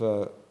 в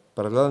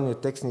паралелния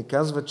текст ни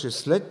казва, че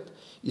след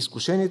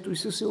изкушението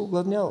Исус е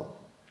огладнял.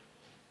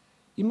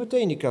 И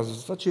Матей ни казва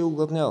за това, че е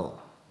огладнял.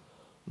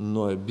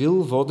 Но е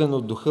бил воден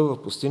от Духа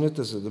в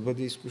пустинята, за да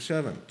бъде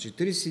изкушаван.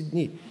 40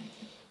 дни.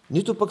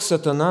 Нито пък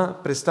Сатана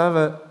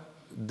представя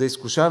да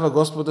изкушава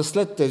Господа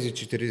след тези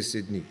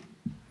 40 дни.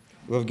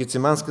 В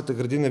Гециманската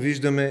градина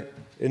виждаме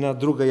една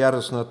друга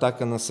яростна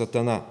атака на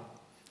Сатана.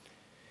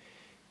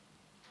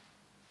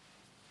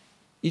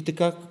 И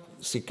така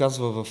се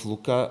казва в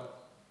Лука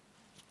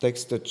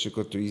текста, че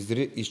като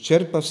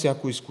изчерпа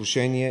всяко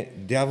изкушение,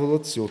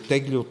 дяволът се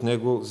оттегли от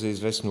него за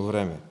известно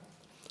време.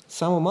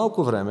 Само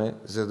малко време,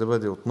 за да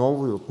бъде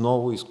отново и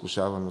отново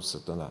изкушаван от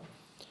Сатана.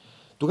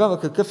 Тогава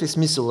какъв е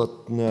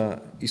смисълът на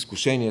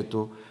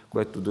изкушението,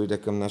 което дойде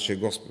към нашия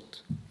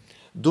Господ?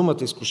 Думата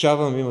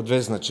изкушавам има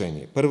две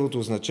значения. Първото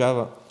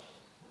означава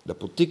да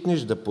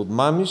подтикнеш, да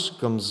подмамиш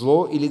към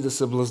зло или да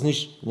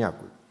съблазниш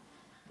някой.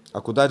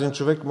 Ако даден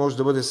човек може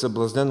да бъде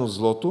съблазнен от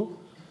злото,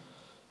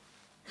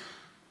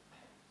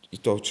 и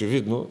то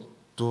очевидно,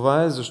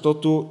 това е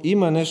защото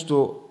има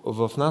нещо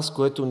в нас,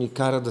 което ни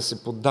кара да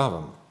се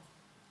поддаваме.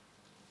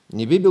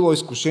 Не би било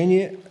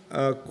изкушение,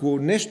 ако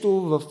нещо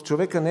в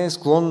човека не е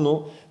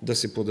склонно да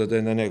се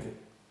подаде на него.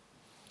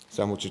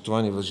 Само че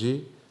това не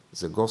важи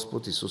за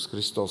Господ Исус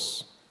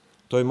Христос.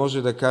 Той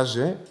може да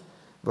каже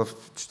в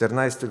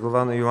 14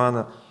 глава на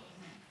Йоанна: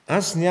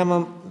 аз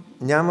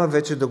няма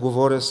вече да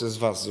говоря с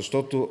вас,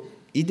 защото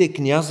иде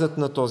князът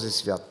на този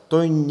свят.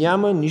 Той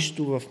няма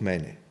нищо в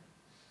мене.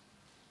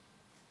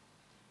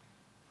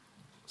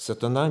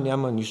 Сатана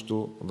няма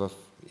нищо в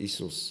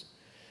Исус.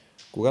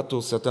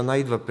 Когато Сатана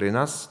идва при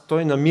нас,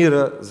 той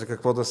намира за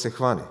какво да се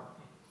хване.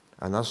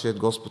 А нашият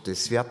Господ е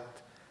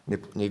свят,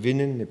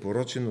 невинен,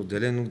 непорочен,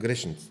 отделен от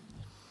грешниците.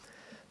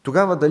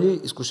 Тогава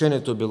дали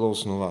изкушението е било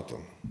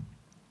основателно?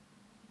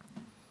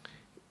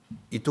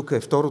 И тук е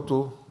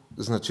второто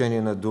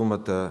значение на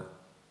думата,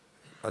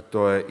 а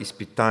то е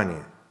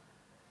изпитание.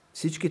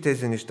 Всички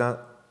тези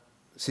неща,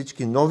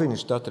 всички нови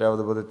неща трябва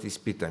да бъдат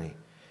изпитани.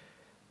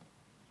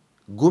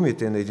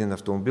 Гумите на един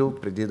автомобил,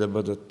 преди да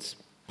бъдат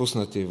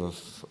пуснати в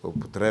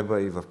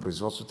употреба и в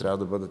производство, трябва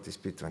да бъдат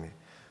изпитвани.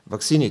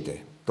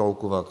 Ваксините,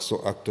 толкова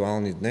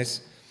актуални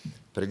днес,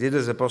 преди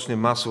да започне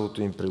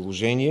масовото им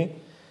приложение,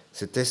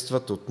 се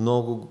тестват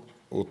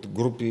от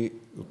групи,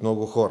 от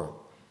много хора.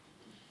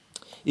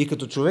 И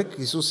като човек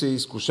Исус е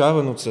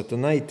изкушаван от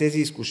Сатана и тези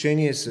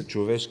изкушения са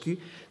човешки,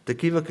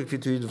 такива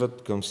каквито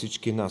идват към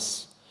всички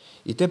нас.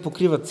 И те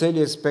покриват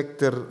целият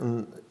спектър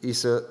и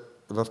са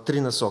в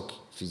три насоки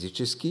 –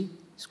 физически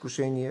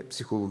изкушения,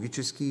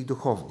 психологически и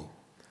духовни.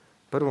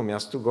 Първо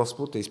място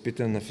Господ е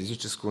изпитан на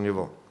физическо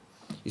ниво.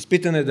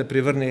 Изпитан е да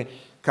превърне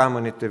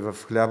камъните в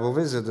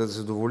хлябове, за да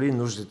задоволи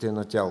нуждите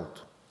на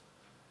тялото.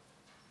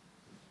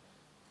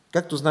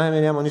 Както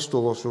знаем, няма нищо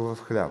лошо в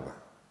хляба.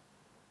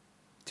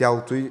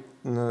 Тялото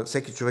на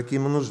всеки човек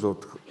има нужда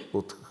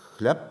от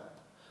хляб,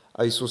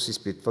 а Исус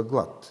изпитва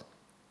глад.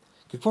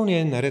 Какво ни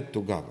е наред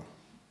тогава?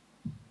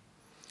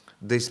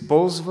 да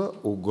използва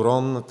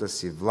огромната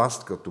си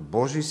власт като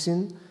Божий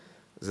син,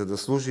 за да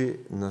служи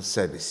на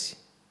себе си.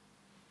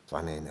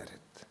 Това не е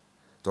наред.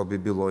 То би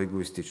било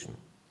егоистично.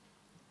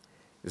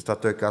 Затова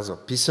той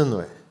казва, писано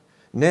е,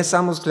 не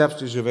само с хляб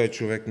ще живее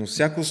човек, но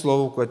всяко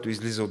слово, което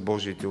излиза от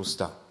Божиите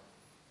уста.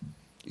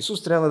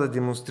 Исус трябва да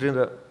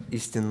демонстрира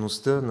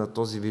истинността на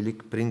този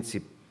велик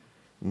принцип.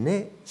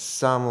 Не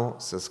само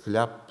с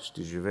хляб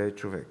ще живее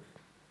човек.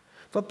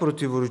 Това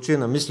противоречи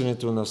на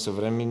мисленето на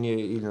съвременния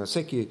или на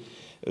всеки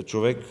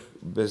човек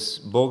без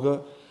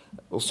Бога,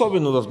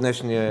 особено в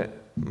днешния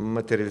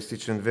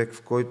материалистичен век,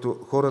 в който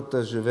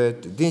хората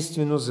живеят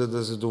единствено за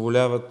да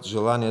задоволяват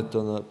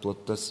желанията на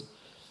плътта си.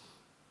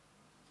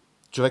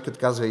 Човекът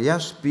казва,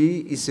 яж,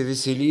 пи и се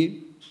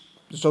весели,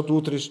 защото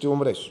утре ще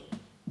умреш.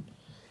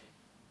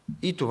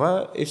 И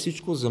това е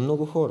всичко за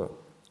много хора.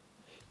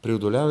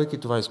 Преодолявайки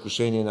това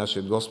изкушение,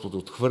 нашият Господ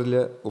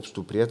отхвърля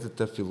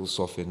общоприетата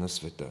философия на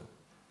света.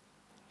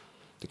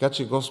 Така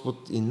че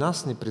Господ и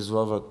нас ни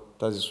призвава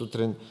тази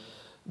сутрин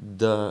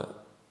да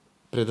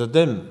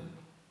предадем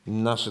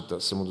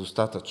нашата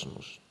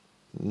самодостатъчност,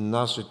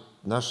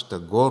 нашата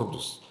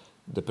гордост,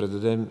 да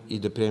предадем и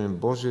да приемем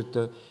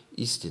Божията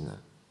истина.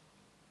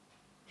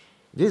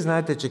 Вие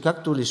знаете, че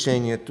както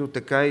лишението,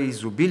 така и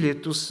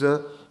изобилието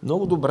са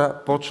много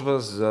добра почва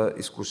за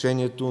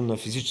изкушението на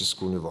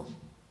физическо ниво.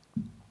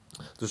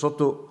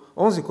 Защото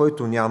онзи,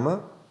 който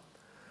няма,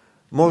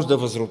 може да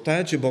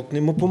възроптае, че Бог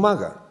не му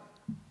помага.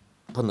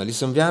 Па нали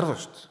съм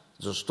вярващ?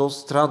 Защо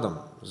страдам?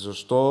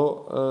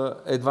 Защо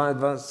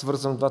едва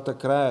свързвам двата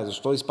края?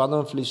 Защо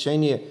изпадам в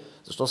лишение?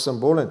 Защо съм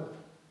болен?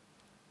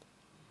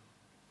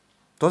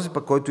 Този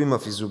пък, който има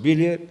в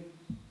изобилие,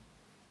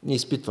 не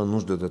изпитва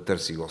нужда да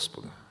търси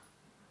Господа.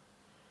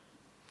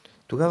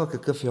 Тогава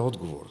какъв е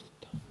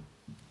отговорът?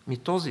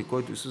 Този,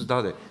 който Исус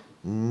даде,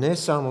 не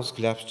само с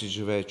хляб ще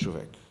живее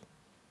човек.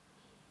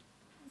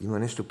 Има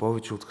нещо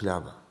повече от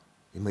хляба.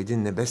 Има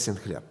един небесен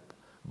хляб.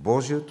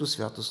 Божието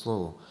свято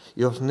Слово.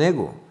 И в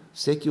него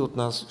всеки от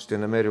нас ще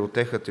намери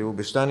утехата и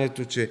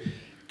обещанието, че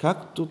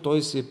както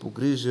Той се е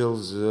погрижил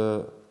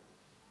за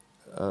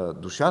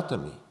душата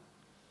ми,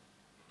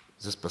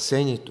 за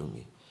спасението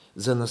ми,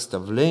 за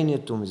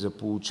наставлението ми, за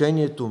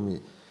получението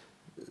ми,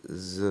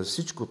 за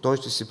всичко Той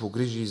ще се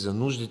погрижи и за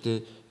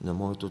нуждите на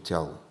моето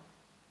тяло.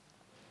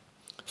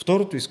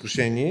 Второто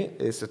изкушение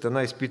е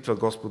Сатана изпитва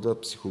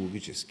Господа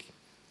психологически.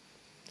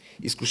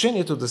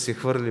 Изкушението да се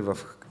хвърли в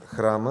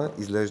храма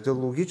изглежда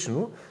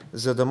логично,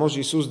 за да може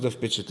Исус да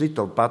впечатли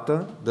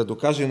тълпата, да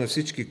докаже на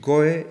всички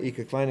кой е и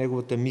каква е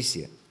неговата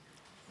мисия.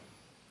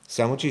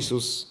 Само че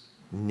Исус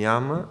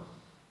няма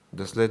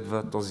да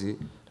следва този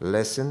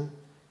лесен,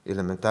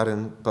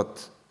 елементарен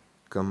път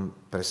към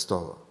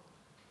престола.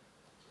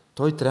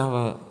 Той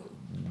трябва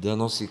да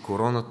носи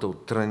короната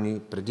от тръни,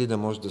 преди да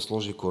може да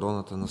сложи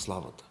короната на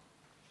славата.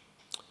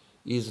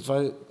 И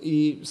затова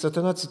и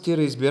Сатана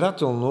цитира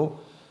избирателно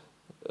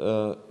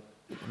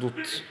от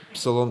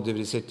Псалом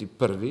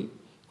 91,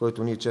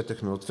 който ние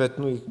четахме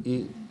ответно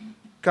и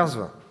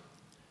казва: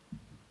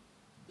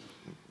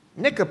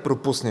 нека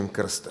пропуснем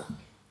кръста,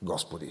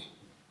 Господи.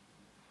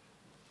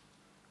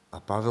 А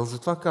Павел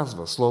затова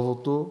казва: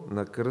 словото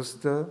на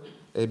кръста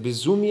е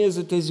безумие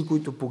за тези,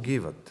 които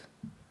погиват.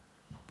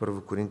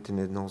 1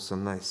 Коринтяни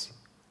 1,18.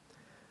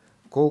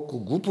 Колко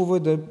глупово е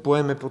да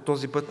поеме по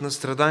този път на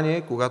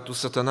страдание, когато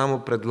Сатана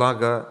му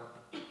предлага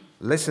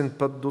лесен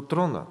път до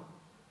трона.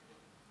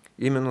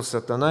 Именно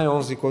Сатана е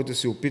онзи, който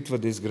се опитва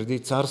да изгради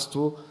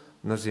царство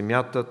на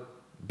земята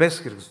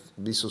без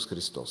Исус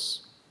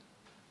Христос.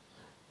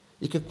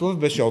 И какво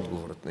беше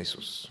отговорът на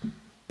Исус?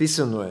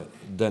 Писано е: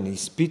 да не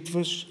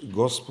изпитваш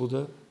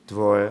Господа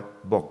твоя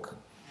Бог.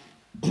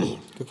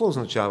 Какво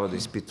означава да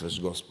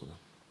изпитваш Господа?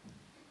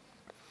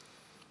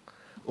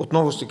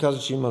 Отново ще кажа,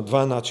 че има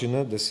два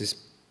начина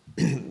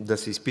да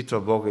се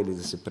изпитва Бога или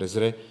да се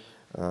презре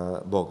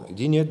Бога.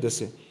 Единият да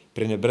се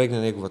пренебрегне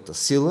Неговата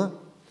сила,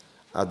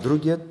 а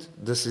другият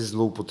да се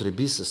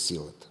злоупотреби с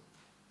силата.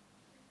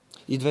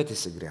 И двете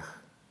са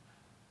грях.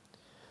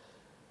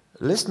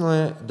 Лесно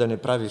е да не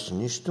правиш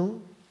нищо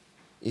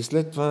и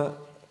след това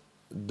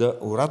да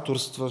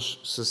ораторстваш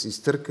с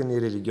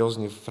изтъркани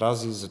религиозни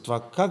фрази за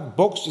това как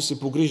Бог ще се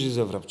погрижи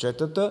за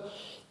врабчетата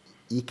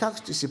и как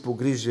ще се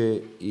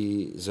погрижи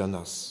и за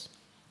нас.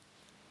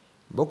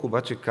 Бог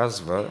обаче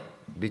казва,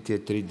 Битие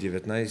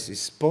 3.19,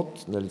 с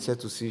пот на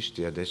лицето си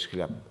ще ядеш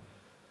хляб.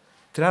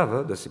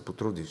 Трябва да се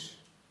потрудиш.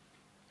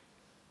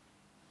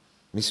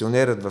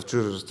 Мисионерът в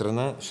чужда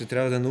страна ще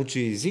трябва да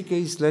научи езика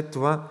и след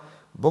това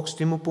Бог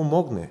ще му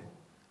помогне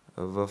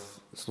в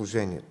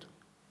служението.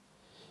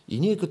 И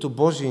ние като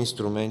Божии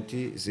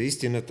инструменти за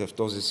истината в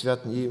този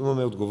свят, ние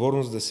имаме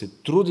отговорност да се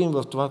трудим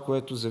в това,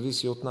 което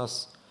зависи от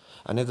нас,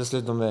 а не да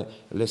следваме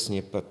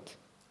лесния път.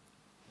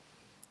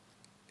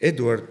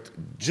 Едуард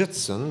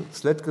Джъдсън,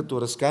 след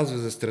като разказва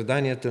за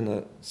страданията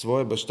на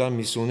своя баща,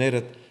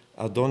 мисионерът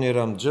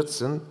Адонирам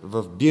Джъдсън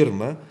в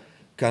Бирма,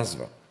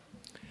 казва: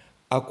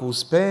 ако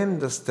успеем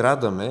да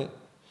страдаме,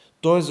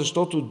 то е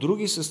защото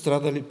други са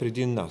страдали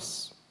преди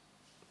нас.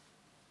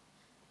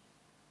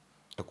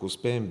 ако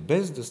успеем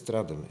без да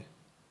страдаме,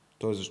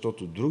 то е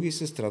защото други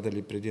са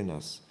страдали преди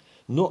нас.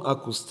 Но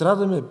ако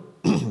страдаме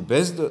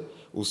без да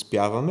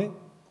успяваме,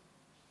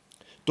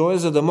 то е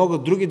за да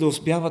могат други да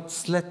успяват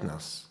след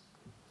нас.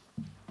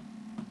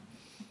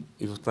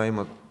 И в това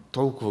има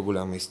толкова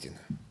голяма истина.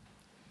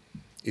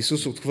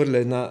 Исус отхвърля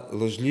една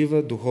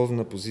лъжлива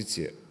духовна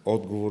позиция.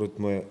 Отговорът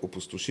му е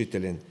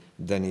опустошителен.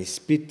 Да не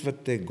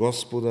изпитвате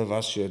Господа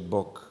вашият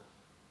Бог.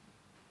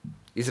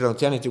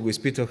 Израелтяните го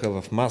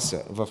изпитваха в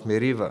Маса, в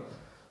Мерива,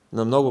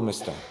 на много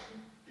места.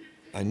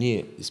 А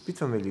ние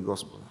изпитваме ли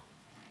Господа?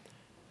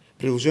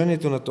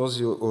 Приложението на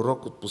този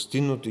урок от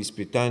пустинното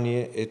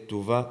изпитание е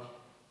това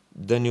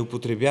да не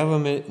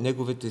употребяваме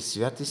Неговите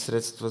святи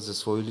средства за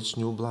свои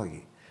лични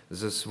облаги,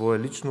 за свое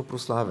лично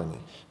прославяне,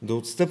 да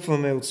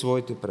отстъпваме от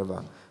своите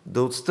права,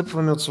 да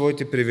отстъпваме от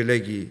своите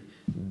привилегии,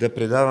 да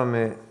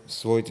предаваме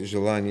своите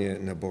желания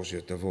на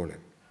Божията воля.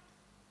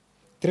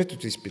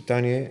 Третото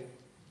изпитание,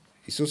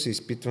 Исус е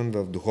изпитван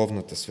в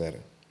духовната сфера.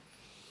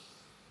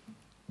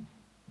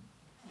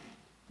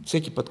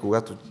 Всеки път,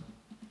 когато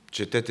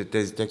четете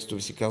тези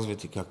текстове, си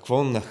казвате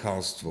какво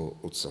нахалство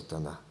от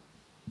Сатана.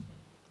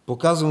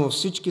 Показва му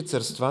всички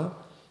царства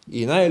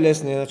и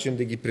най-лесният начин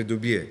да ги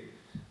придобие.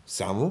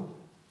 Само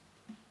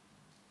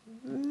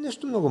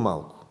нещо много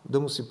малко, да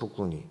му се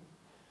поклони.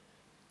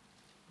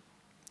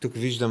 Тук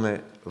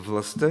виждаме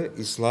властта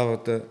и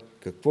славата,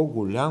 какво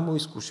голямо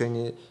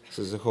изкушение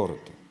са за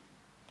хората.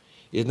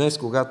 И днес,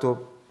 когато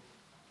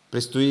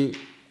предстои,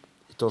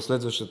 и то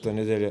следващата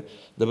неделя,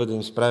 да бъдем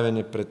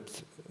изправени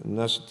пред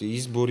нашите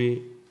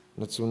избори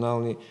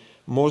национални,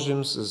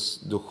 можем с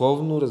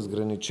духовно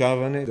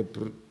разграничаване да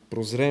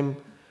прозрем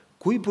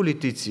кои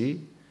политици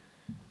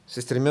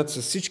се стремят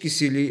с всички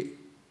сили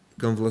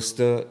към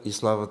властта и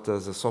славата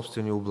за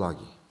собствени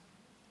облаги.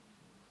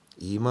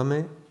 И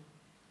имаме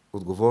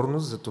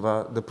отговорност за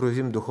това да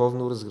проявим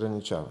духовно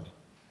разграничаване.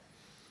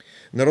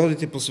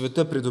 Народите по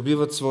света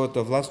придобиват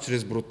своята власт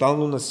чрез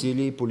брутално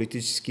насилие и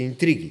политически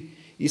интриги.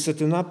 И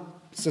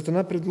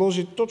Сатана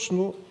предложи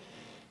точно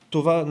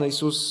това на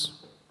Исус,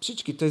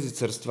 всички тези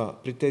царства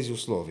при тези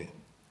условия.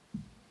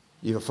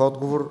 И в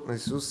отговор на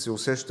Исус се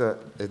усеща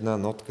една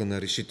нотка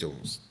на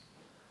решителност.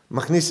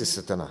 Махни се,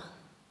 Сатана,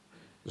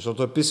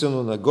 защото е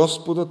писано на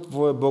Господа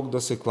твоя Бог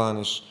да се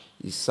кланеш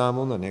и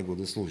само на Него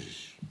да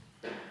служиш.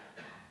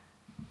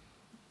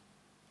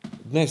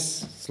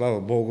 Днес,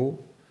 слава Богу,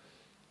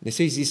 не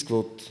се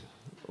изисква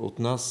от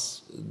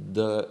нас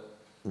да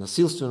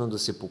насилствено да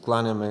се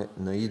покланяме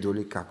на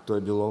идоли, както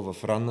е било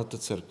в ранната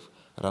църква,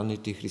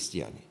 ранните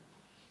християни,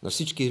 на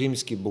всички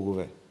римски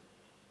богове,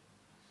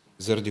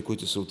 заради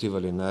които са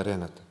отивали на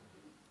арената.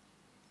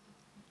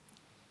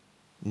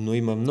 Но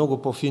има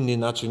много по-финни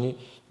начини,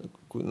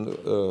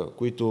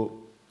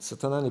 които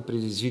Сатана ни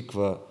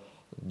предизвиква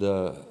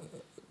да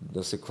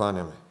се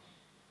кланяме.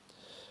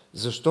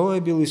 Защо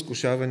е бил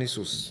изкушаван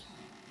Исус?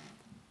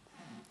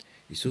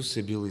 Исус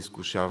е бил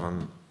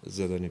изкушаван,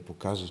 за да ни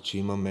покаже, че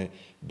имаме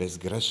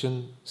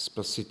безгрешен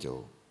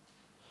Спасител.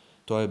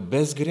 Той е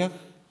без грях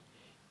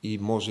и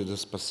може да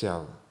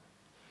спасява.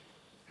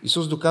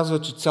 Исус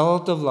доказва, че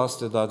цялата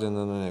власт е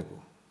дадена на Него.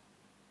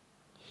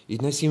 И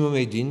днес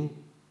имаме един,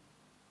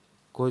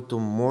 който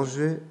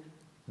може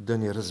да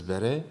ни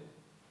разбере,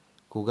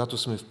 когато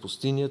сме в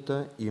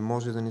пустинята и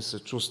може да ни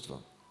съчувства.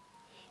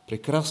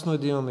 Прекрасно е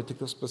да имаме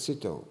такъв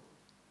Спасител.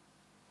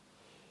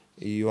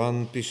 И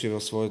Йоан пише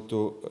в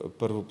своето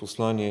първо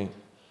послание: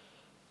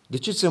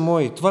 Дечица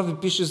мои, това ви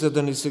пише, за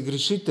да не се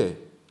грешите,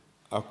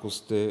 ако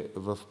сте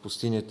в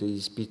пустинята и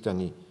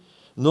изпитани.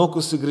 Но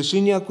ако се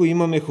греши някой,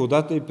 имаме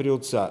ходател при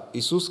Отца,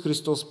 Исус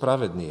Христос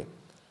праведния.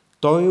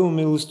 Той е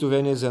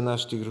умилостивение за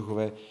нашите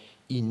грехове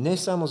и не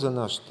само за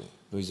нашите,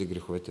 но и за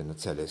греховете на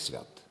целия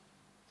свят.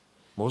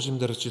 Можем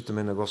да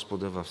разчитаме на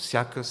Господа във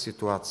всяка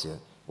ситуация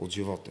от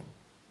живота.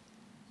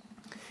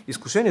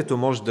 Изкушението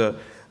може да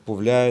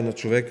повлияе на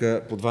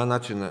човека по два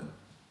начина.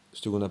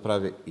 Ще го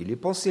направи или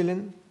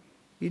по-силен,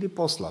 или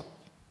по-слаб.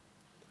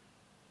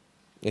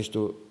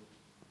 Нещо,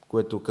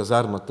 което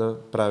казармата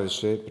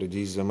правеше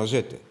преди за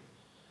мъжете.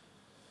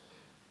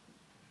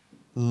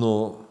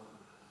 Но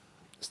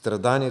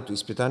страданието,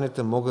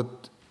 изпитанията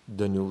могат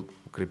да ни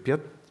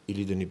укрепят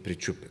или да ни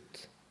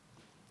причупят.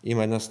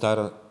 Има една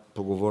стара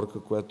поговорка,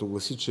 която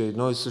гласи, че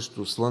едно и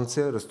също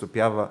слънце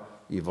разтопява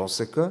и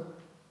восъка,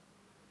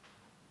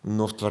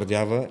 но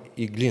втвърдява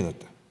и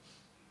глината.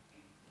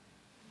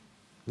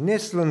 Не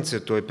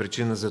слънцето е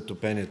причина за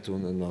топенето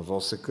на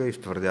восъка и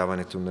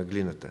втвърдяването на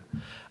глината,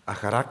 а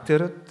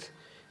характерът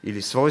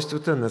или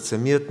свойствата на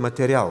самият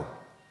материал.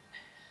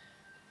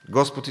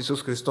 Господ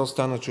Исус Христос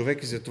стана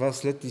човек и затова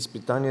след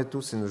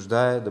изпитанието се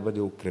нуждае да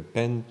бъде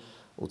укрепен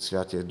от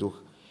Святия Дух.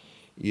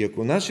 И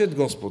ако нашият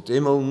Господ е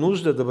имал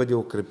нужда да бъде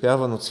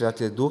укрепяван от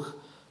Святия Дух,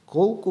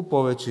 колко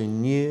повече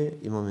ние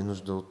имаме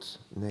нужда от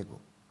Него.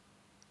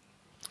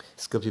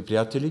 Скъпи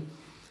приятели,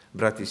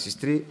 брати и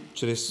сестри,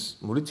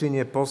 чрез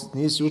молитвения пост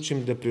ние се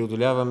учим да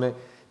преодоляваме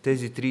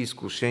тези три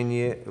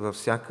изкушения във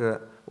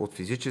всяка от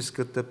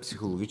физическата,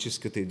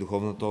 психологическата и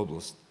духовната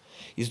област.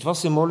 И затова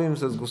се молим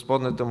с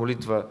Господната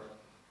молитва: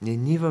 Не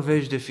ни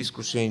въвежда в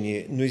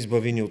изкушение, но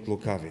избави ни от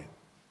лукавия.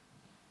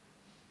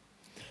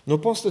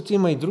 Но постът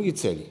има и други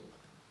цели.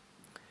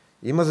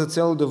 Има за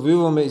цел да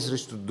воюваме и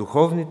срещу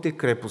духовните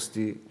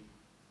крепости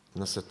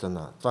на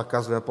Сатана. Това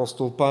казва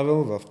апостол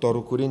Павел във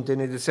 2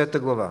 Коринтяни 10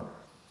 глава.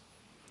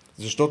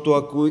 Защото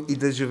ако и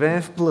да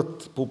живеем в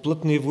плът, по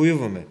плът не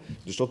воюваме,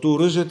 защото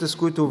оръжията, с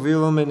които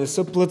воюваме, не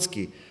са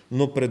плътски,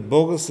 но пред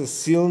Бога са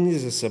силни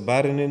за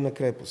събаряне на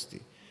крепости.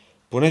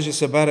 Понеже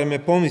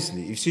събаряме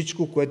помисли и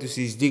всичко, което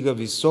се издига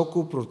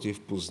високо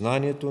против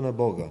познанието на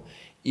Бога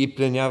и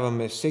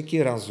пленяваме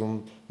всеки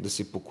разум да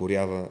се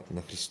покорява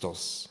на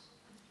Христос.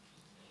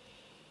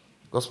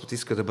 Господ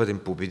иска да бъдем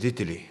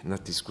победители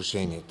над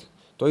изкушенията.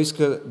 Той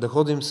иска да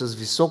ходим с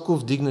високо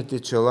вдигнати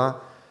чела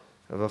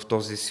в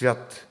този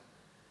свят,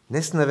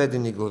 не с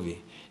наведени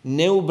глави,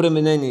 не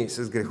обременени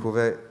с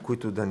грехове,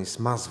 които да ни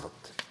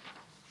смазват.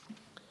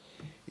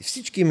 И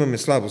всички имаме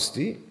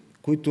слабости,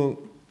 които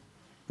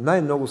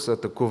най-много са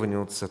атакувани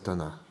от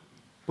Сатана.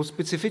 По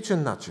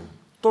специфичен начин,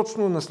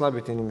 точно на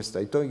слабите ни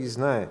места. И той ги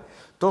знае.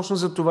 Точно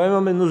за това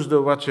имаме нужда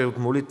обаче от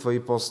молитва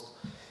и пост.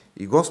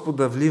 И Господ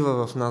да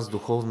влива в нас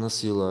духовна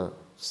сила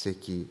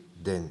всеки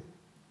ден.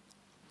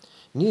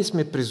 Ние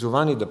сме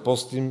призовани да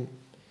постим,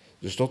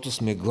 защото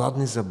сме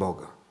гладни за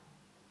Бога.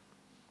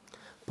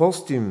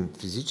 Постим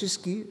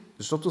физически,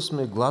 защото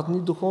сме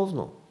гладни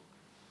духовно.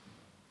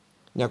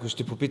 Някой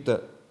ще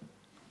попита,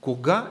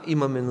 кога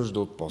имаме нужда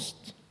от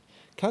пост?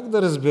 Как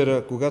да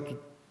разбера,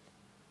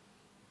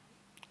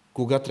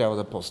 кога трябва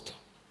да поста?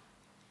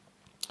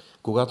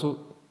 Когато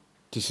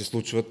ти се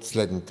случват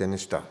следните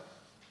неща.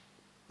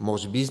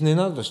 Може би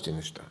изненадващи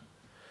неща.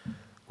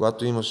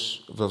 Когато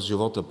имаш в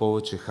живота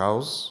повече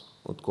хаос,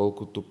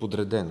 отколкото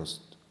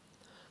подреденост.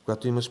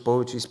 Когато имаш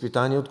повече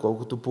изпитания,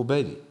 отколкото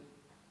победи.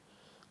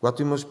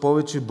 Когато имаш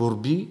повече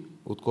борби,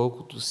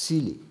 отколкото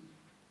сили.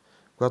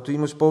 Когато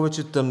имаш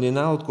повече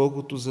тъмнина,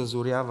 отколкото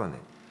зазоряване.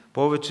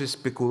 Повече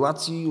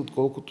спекулации,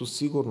 отколкото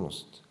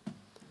сигурност.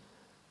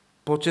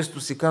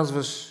 По-често си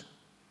казваш,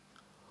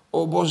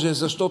 о Боже,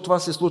 защо това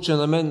се случи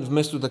на мен,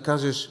 вместо да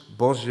кажеш,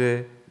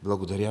 Боже,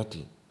 благодаря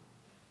Ти.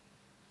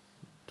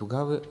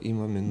 Тогава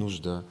имаме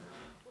нужда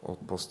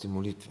от пост и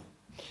молитва.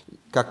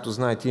 Както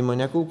знаете, има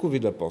няколко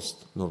вида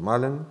пост.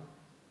 Нормален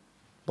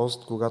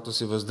пост, когато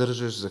се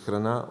въздържаш за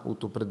храна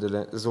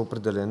за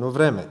определено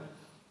време.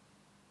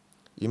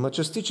 Има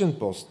частичен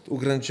пост.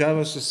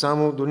 Ограничава се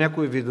само до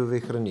някои видове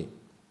храни.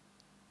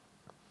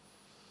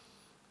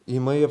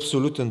 Има и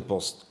абсолютен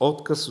пост.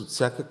 Отказ от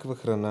всякаква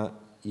храна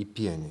и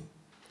пиене.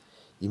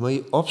 Има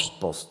и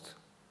общ пост,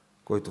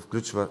 който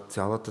включва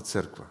цялата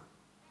църква.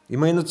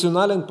 Има и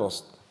национален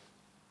пост.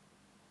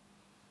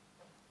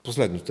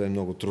 Последното е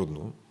много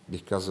трудно,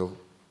 бих казал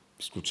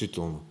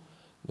изключително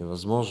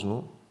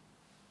невъзможно,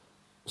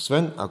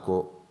 освен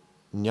ако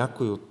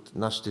някой от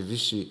нашите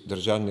висши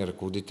държавни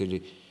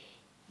ръководители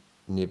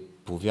не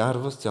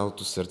повярва с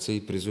цялото сърце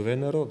и призове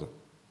народа.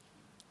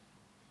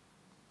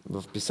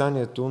 В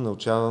Писанието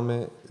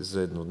научаваме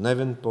за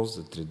еднодневен пост,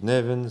 за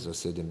 3-дневен, за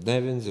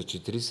 7-дневен, за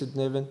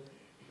 40-дневен.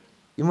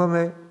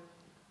 Имаме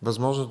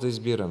възможност да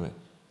избираме.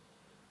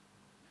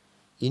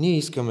 И ние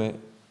искаме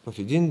в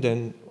един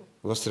ден,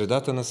 в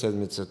средата на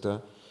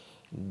седмицата,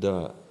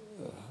 да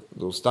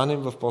останем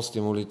в пост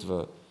и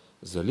молитва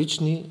за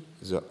лични,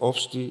 за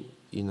общи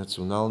и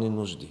национални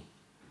нужди.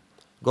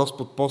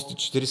 Господ пости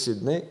 40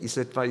 дни и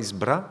след това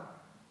избра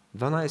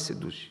 12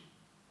 души.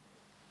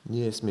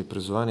 Ние сме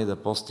призовани да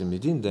постим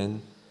един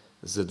ден,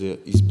 за да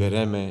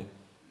избереме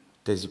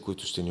тези,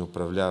 които ще ни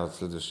управляват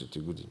следващите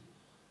години.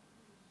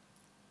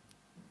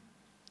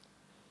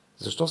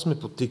 Защо сме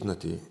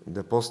подтикнати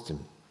да постим?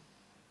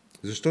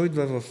 Защо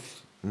идва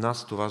в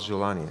нас това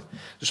желание?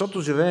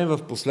 Защото живеем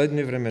в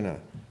последни времена.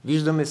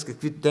 Виждаме с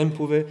какви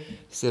темпове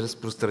се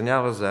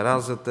разпространява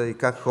заразата и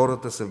как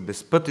хората са в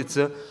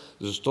безпътица,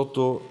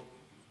 защото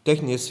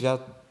техният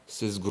свят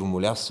се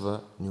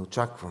сгромолясва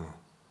неочаквано.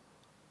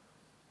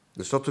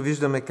 Защото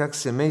виждаме как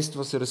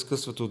семейства се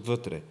разкъсват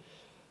отвътре.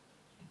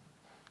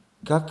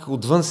 Как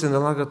отвън се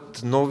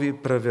налагат нови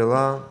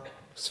правила,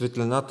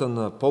 светлината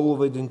на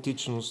полова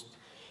идентичност,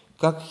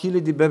 как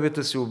хиляди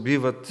бебета се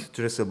убиват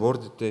чрез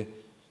абортите,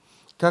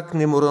 как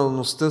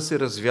неморалността се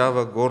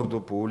развява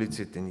гордо по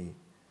улиците ни,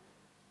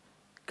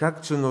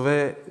 как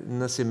членове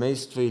на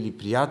семейства или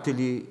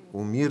приятели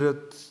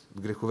умират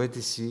в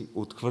греховете си,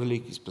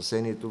 отхвърляйки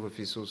спасението в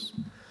Исус.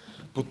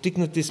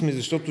 Подтикнати сме,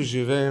 защото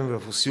живеем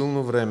в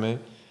усилно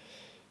време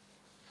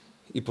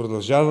и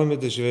продължаваме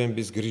да живеем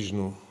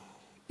безгрижно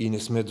и не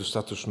сме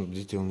достатъчно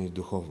бдителни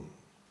духовно.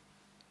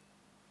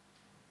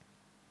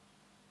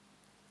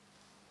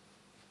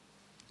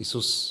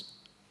 Исус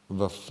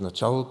в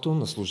началото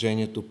на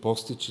служението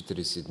пости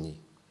 40 дни.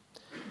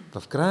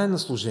 В края на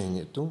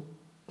служението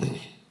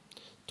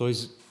Той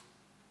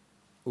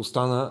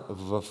остана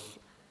в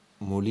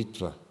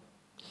молитва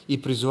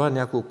и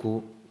призова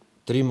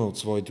трима от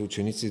своите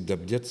ученици да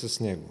бдят с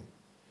Него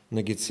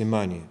на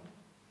Гетсимания.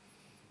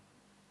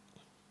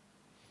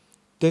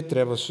 Те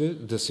трябваше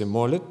да се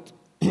молят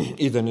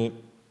и да не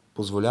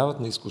позволяват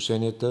на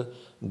изкушенията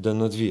да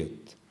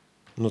надвият.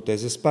 но те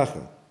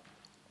заспаха.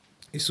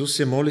 Исус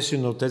се молеше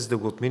на Отец да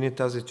го отмине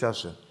тази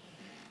чаша,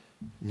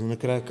 но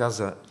накрая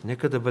каза: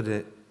 нека да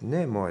бъде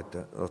не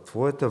моята, а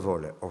Твоята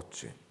воля,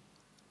 Отче.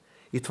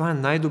 И това е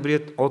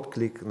най-добрият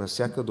отклик на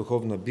всяка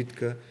духовна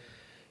битка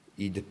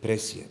и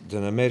депресия. Да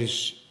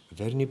намериш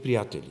верни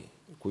приятели,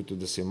 които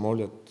да се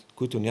молят,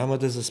 които няма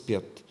да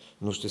заспят,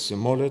 но ще се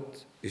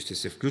молят и ще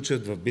се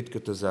включат в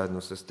битката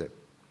заедно с теб.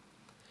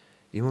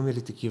 Имаме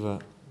ли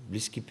такива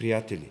близки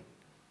приятели?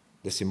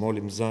 Да се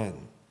молим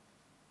заедно.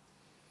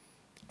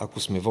 Ако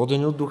сме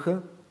водени от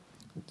Духа,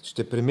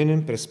 ще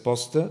преминем през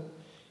поста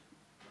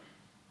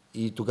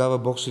и тогава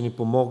Бог ще ни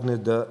помогне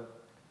да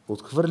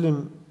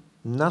отхвърлим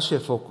нашия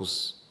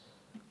фокус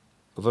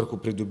върху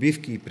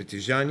придобивки и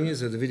притежания,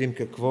 за да видим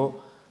какво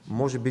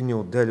може би ни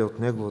отделя от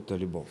Неговата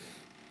любов.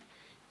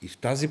 И в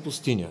тази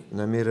пустиня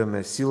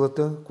намираме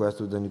силата,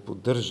 която да ни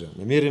поддържа.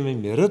 Намираме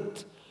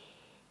мирът,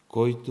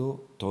 който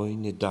Той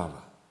ни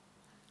дава.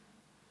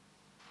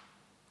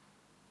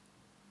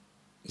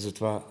 И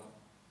затова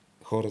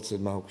хората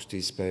след малко ще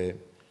изпее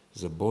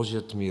за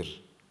Божият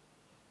мир,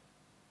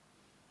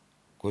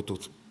 който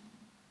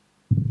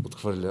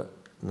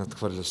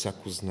надхвърля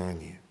всяко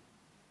знание.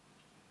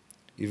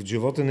 И в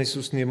живота на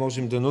Исус ние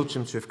можем да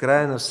научим, че в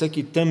края на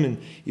всеки тъмен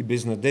и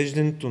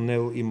безнадежден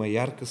тунел има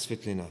ярка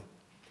светлина,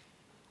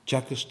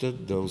 чакаща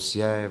да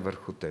осяе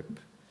върху теб.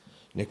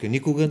 Нека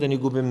никога да не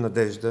губим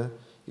надежда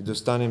и да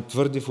останем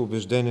твърди в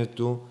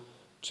убеждението,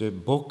 че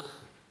Бог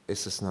е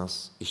с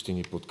нас и ще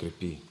ни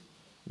подкрепи.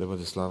 Да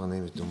бъде слава на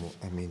името Му.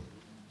 Амин.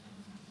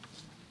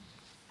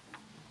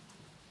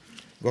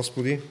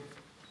 Господи,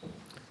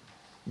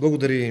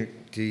 благодарим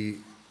Ти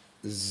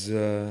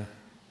за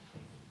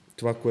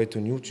това, което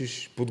ни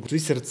учиш. Подготви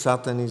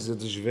сърцата ни, за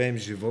да живеем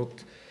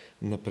живот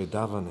на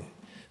предаване,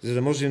 за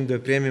да можем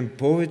да приемем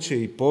повече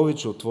и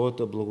повече от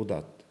Твоята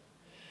благодат.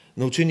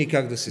 Научи ни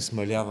как да се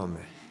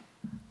смаляваме,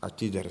 а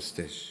Ти да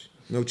растеш.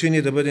 Научи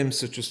ни да бъдем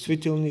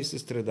съчувствителни и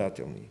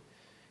състрадателни,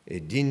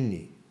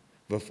 единни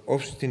в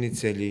общите ни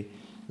цели,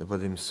 да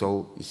бъдем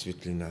сол и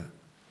светлина.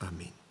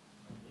 Амин.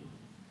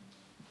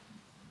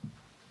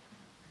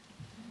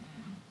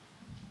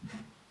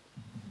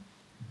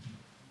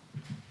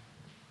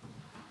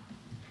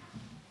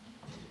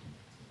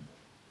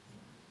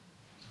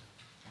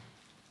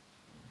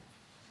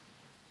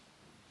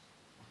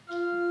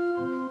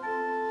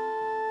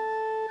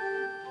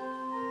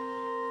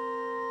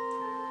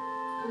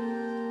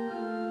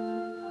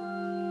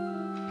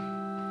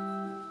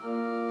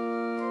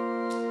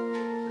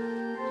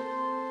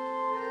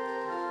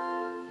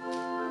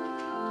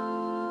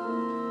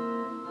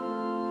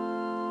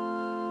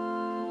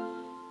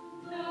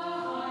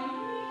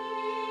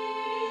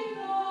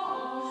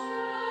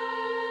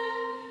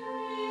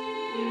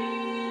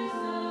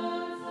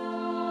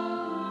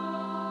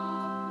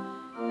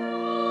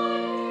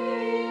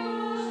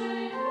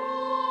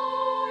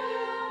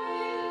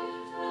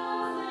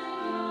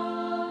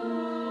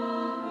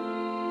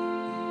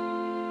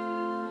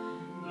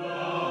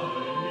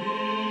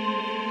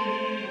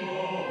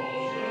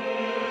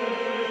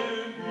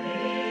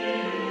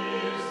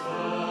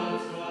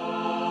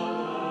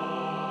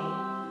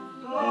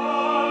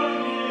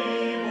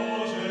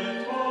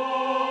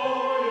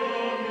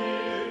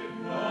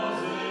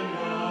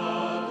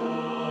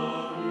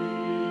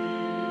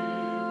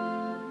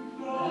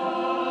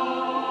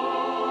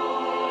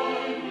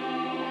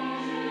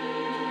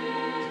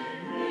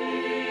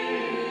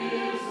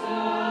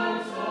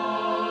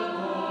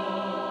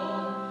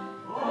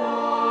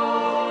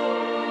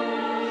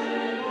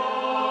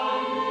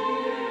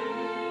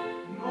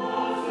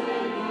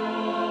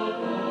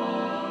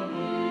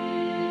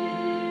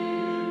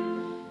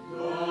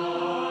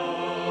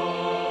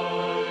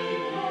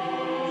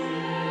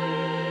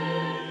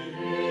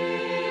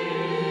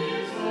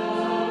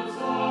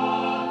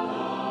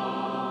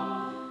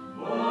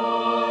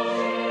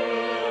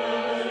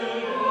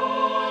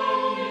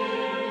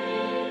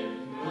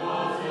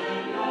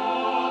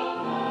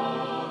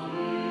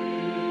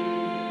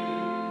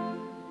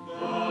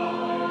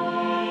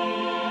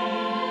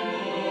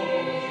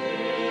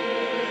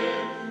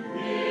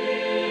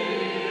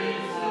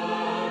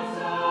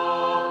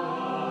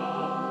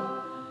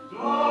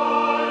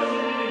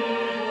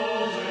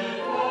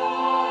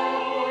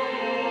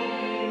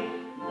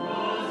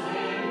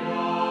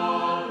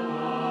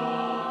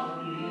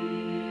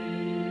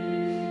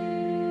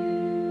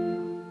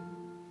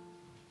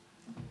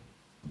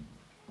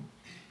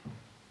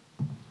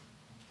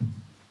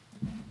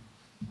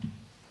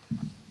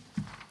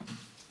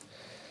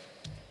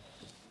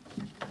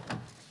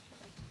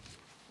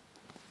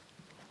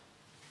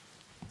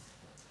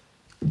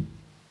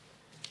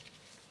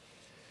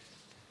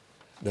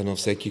 Дано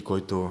всеки,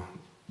 който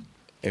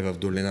е в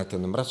долината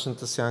на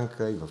мрачната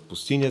сянка и в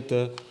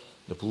пустинята,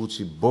 да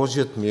получи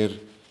Божият мир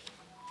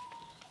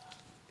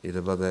и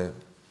да бъде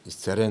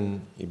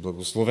изцарен и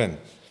благословен.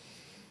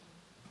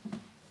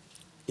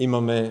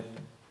 Имаме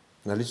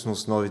налично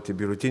основите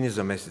бюлетини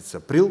за месец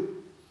април.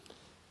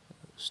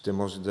 Ще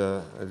може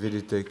да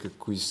видите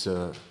какви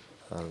са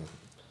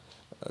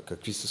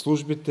какви са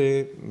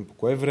службите, по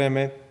кое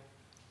време.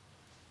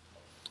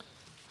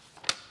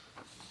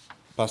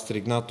 Пастор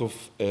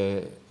Игнатов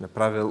е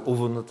направил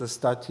уводната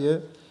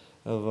статия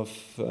в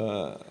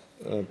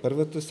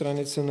първата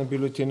страница на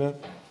бюлетина.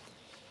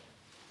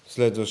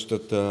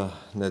 Следващата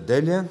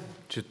неделя,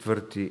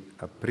 4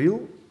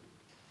 април,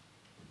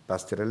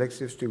 пастор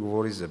Алексиев ще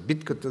говори за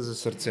битката за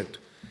сърцето.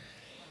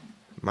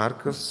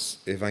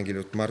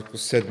 Евангелие от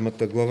Маркос,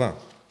 7 глава.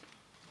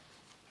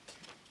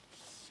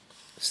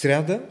 В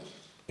сряда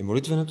е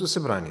молитвеното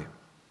събрание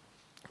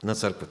на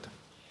църквата.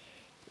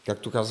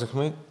 Както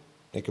казахме,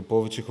 нека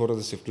повече хора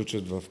да се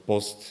включат в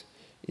пост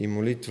и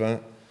молитва,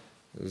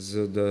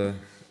 за да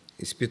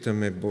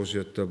изпитаме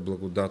Божията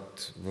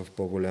благодат в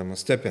по-голяма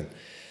степен.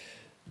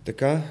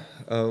 Така,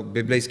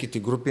 библейските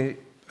групи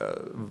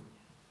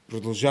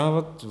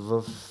продължават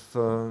в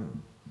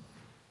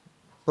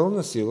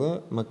пълна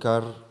сила,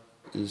 макар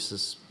и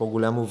с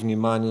по-голямо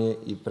внимание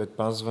и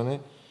предпазване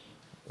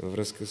във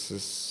връзка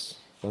с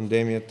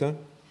пандемията.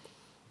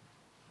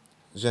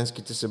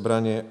 Женските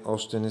събрания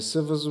още не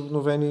са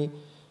възобновени,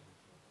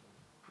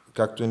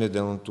 както и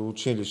неделното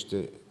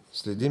училище.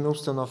 Следиме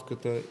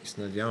обстановката и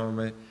се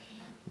надяваме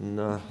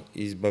на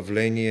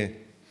избавление.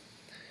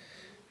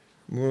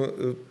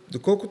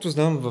 Доколкото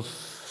знам, в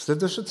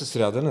следващата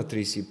сряда, на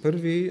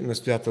 31-ви,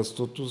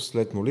 настоятелството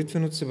след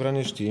молитвеното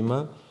събрание ще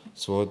има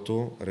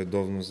своето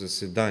редовно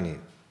заседание.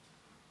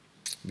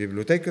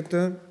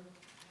 Библиотеката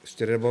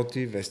ще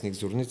работи, вестник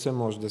Зорница,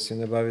 може да се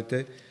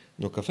набавите,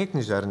 но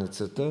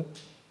кафе-книжарницата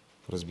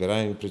по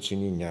разбираеми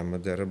причини няма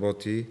да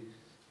работи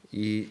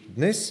и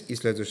днес, и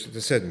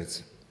следващата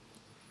седмица.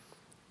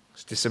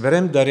 Ще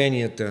съберем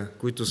даренията,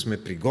 които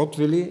сме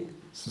приготвили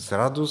с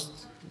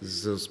радост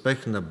за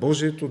успех на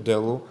Божието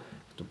дело,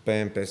 като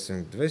пеем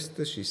песен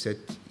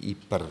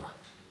 261.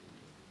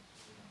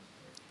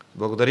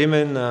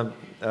 Благодариме на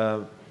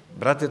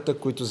братята,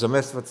 които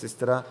заместват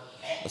сестра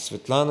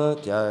Светлана.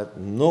 Тя е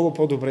много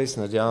по-добре и се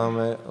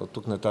надяваме от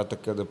тук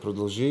нататък да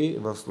продължи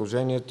в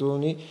служението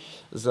ни.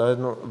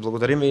 Заедно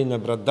благодариме и на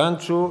брат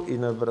Данчо, и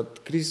на брат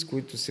Крис,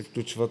 които се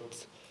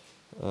включват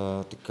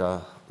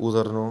така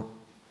ударно.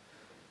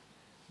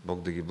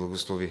 Бог да ги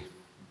благослови.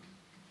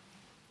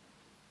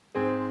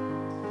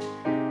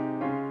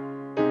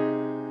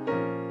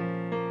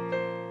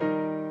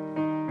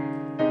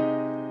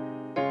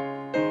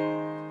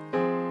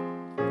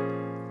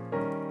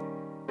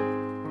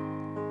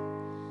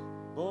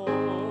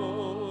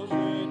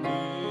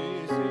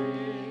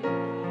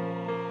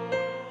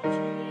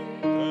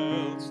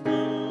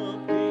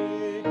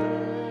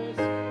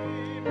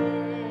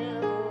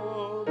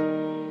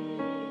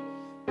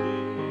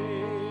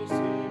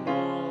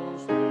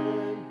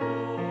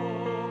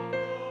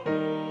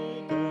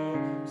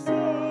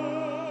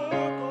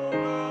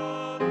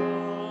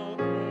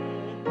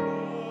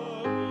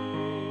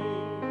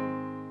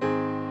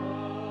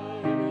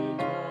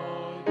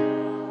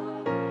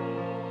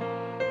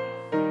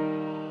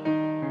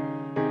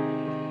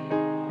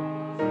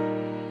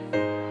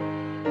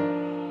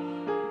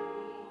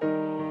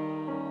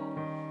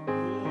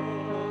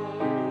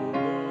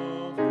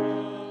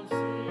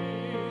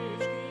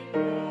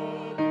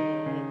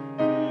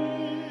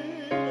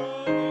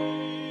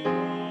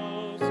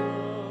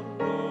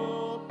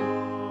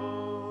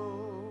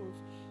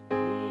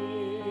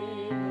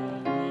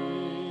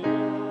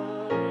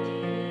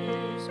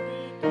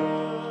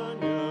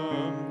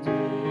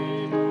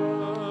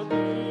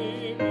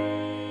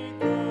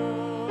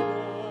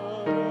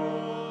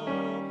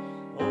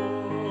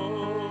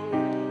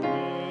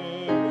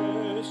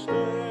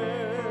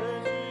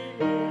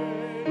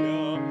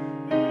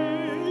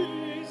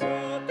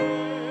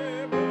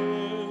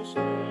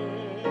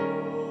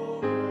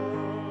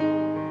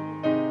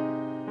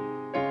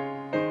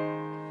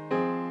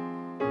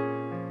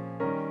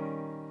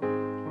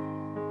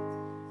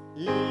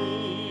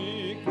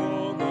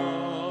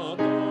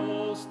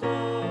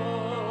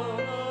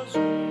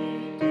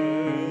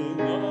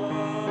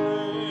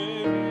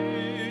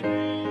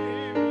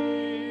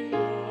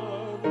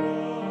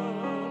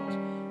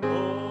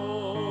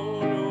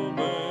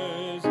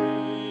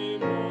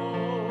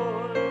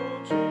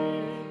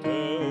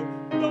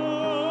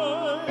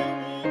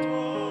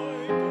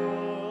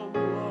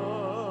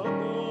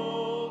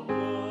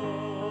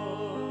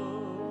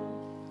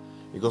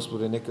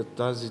 Господи, нека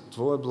тази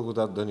Твоя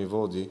благодат да ни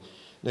води,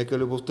 нека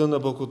любовта на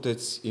Бог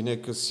Отец и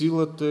нека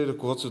силата и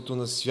ръководството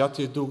на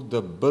Святия Дух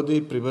да бъде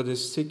и прибъде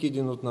всеки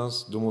един от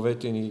нас,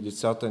 домовете ни,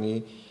 децата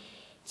ни,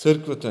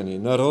 църквата ни,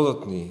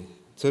 народът ни,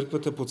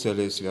 църквата по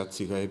целия свят,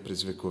 сега и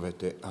през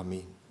вековете.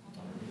 Амин.